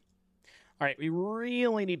that. All right, we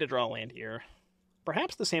really need to draw a land here.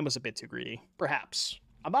 Perhaps this hand was a bit too greedy. Perhaps.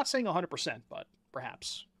 I'm not saying 100%, but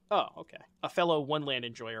perhaps. Oh, okay. A fellow one-land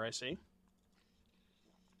enjoyer, I see.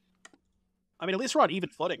 I mean, at least we're on even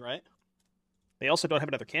footing, right? They also don't have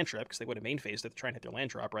another cantrip, because they would have main phased it to try and hit their land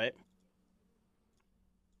drop, right?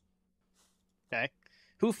 Okay.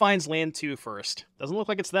 Who finds land 2 first? Doesn't look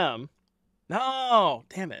like it's them. No!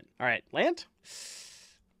 Damn it. Alright, land?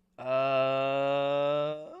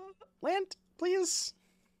 Land, please?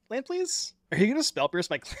 Land, please? Are you gonna spell pierce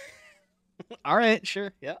my... Alright,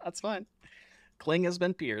 sure. Yeah, that's fine. Cling has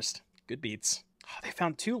been pierced. Good beats. Oh, they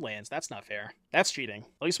found 2 lands. That's not fair. That's cheating.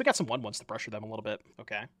 At least we got some 1/1s to pressure them a little bit.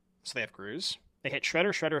 Okay. So they have Cruise. They hit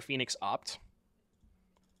Shredder, Phoenix, Opt.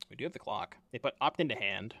 We do have the clock. They put Opt into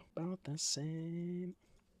hand. About the same.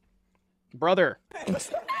 Brother!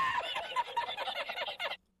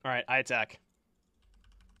 Alright, I attack.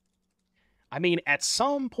 I mean, at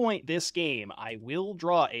some point this game, I will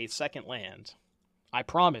draw a second land. I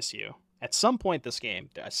promise you. At some point this game,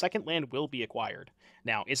 a second land will be acquired.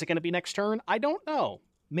 Now, is it going to be next turn? I don't know.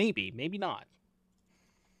 Maybe, maybe not.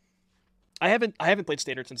 I haven't played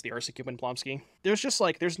Standard since the RC Cube and Plomsky.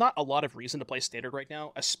 There's not a lot of reason to play Standard right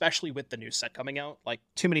now, especially with the new set coming out. Like,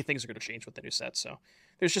 too many things are going to change with the new set, so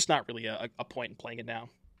there's just not really a point in playing it now.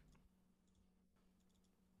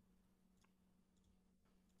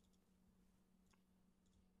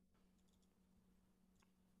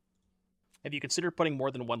 Have you considered putting more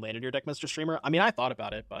than 1 land in your deck, Mr. Streamer? I mean, I thought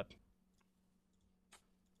about it, but...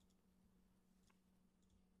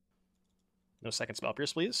 No second spell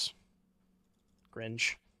pierce, please.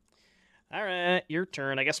 Cringe. Alright, your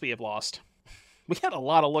turn. I guess we have lost. We had a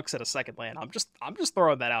lot of looks at a second land. I'm just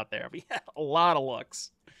throwing that out there. We had a lot of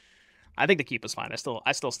looks. I think the keep is fine.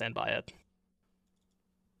 I still stand by it.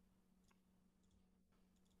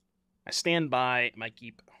 I stand by my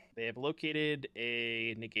keep. They have located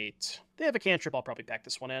a negate. They have a cantrip. I'll probably pack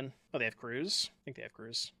this one in. Oh, they have Cruise. I think they have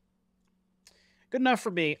Cruise. Good enough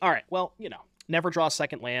for me. All right, well, you know, never draw a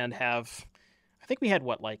second land. Have I think we had,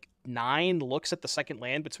 what, like 9 looks at the second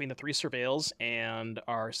land between the 3 surveils and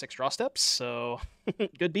our 6 draw steps, so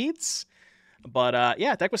good beats. But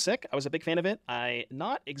yeah, deck was sick. I was a big fan of it. I'm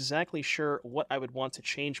not exactly sure what I would want to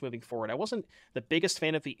change moving forward. I wasn't the biggest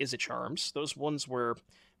fan of the Izzet Charms. Those ones were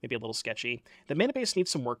maybe a little sketchy. The mana base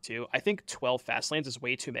needs some work too. I think 12 fast lands is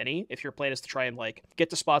way too many if your plan is to try and like get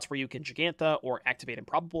to spots where you can Jegantha or activate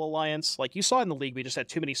Improbable Alliance. Like you saw in the league, we just had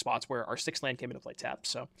too many spots where our 6 land came into play tap.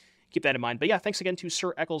 So keep that in mind. But yeah, thanks again to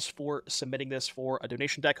Sir Eccles for submitting this for a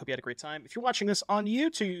donation deck. Hope you had a great time. If you're watching this on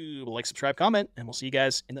YouTube, like, subscribe, comment, and we'll see you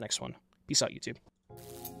guys in the next one. Peace out, YouTube.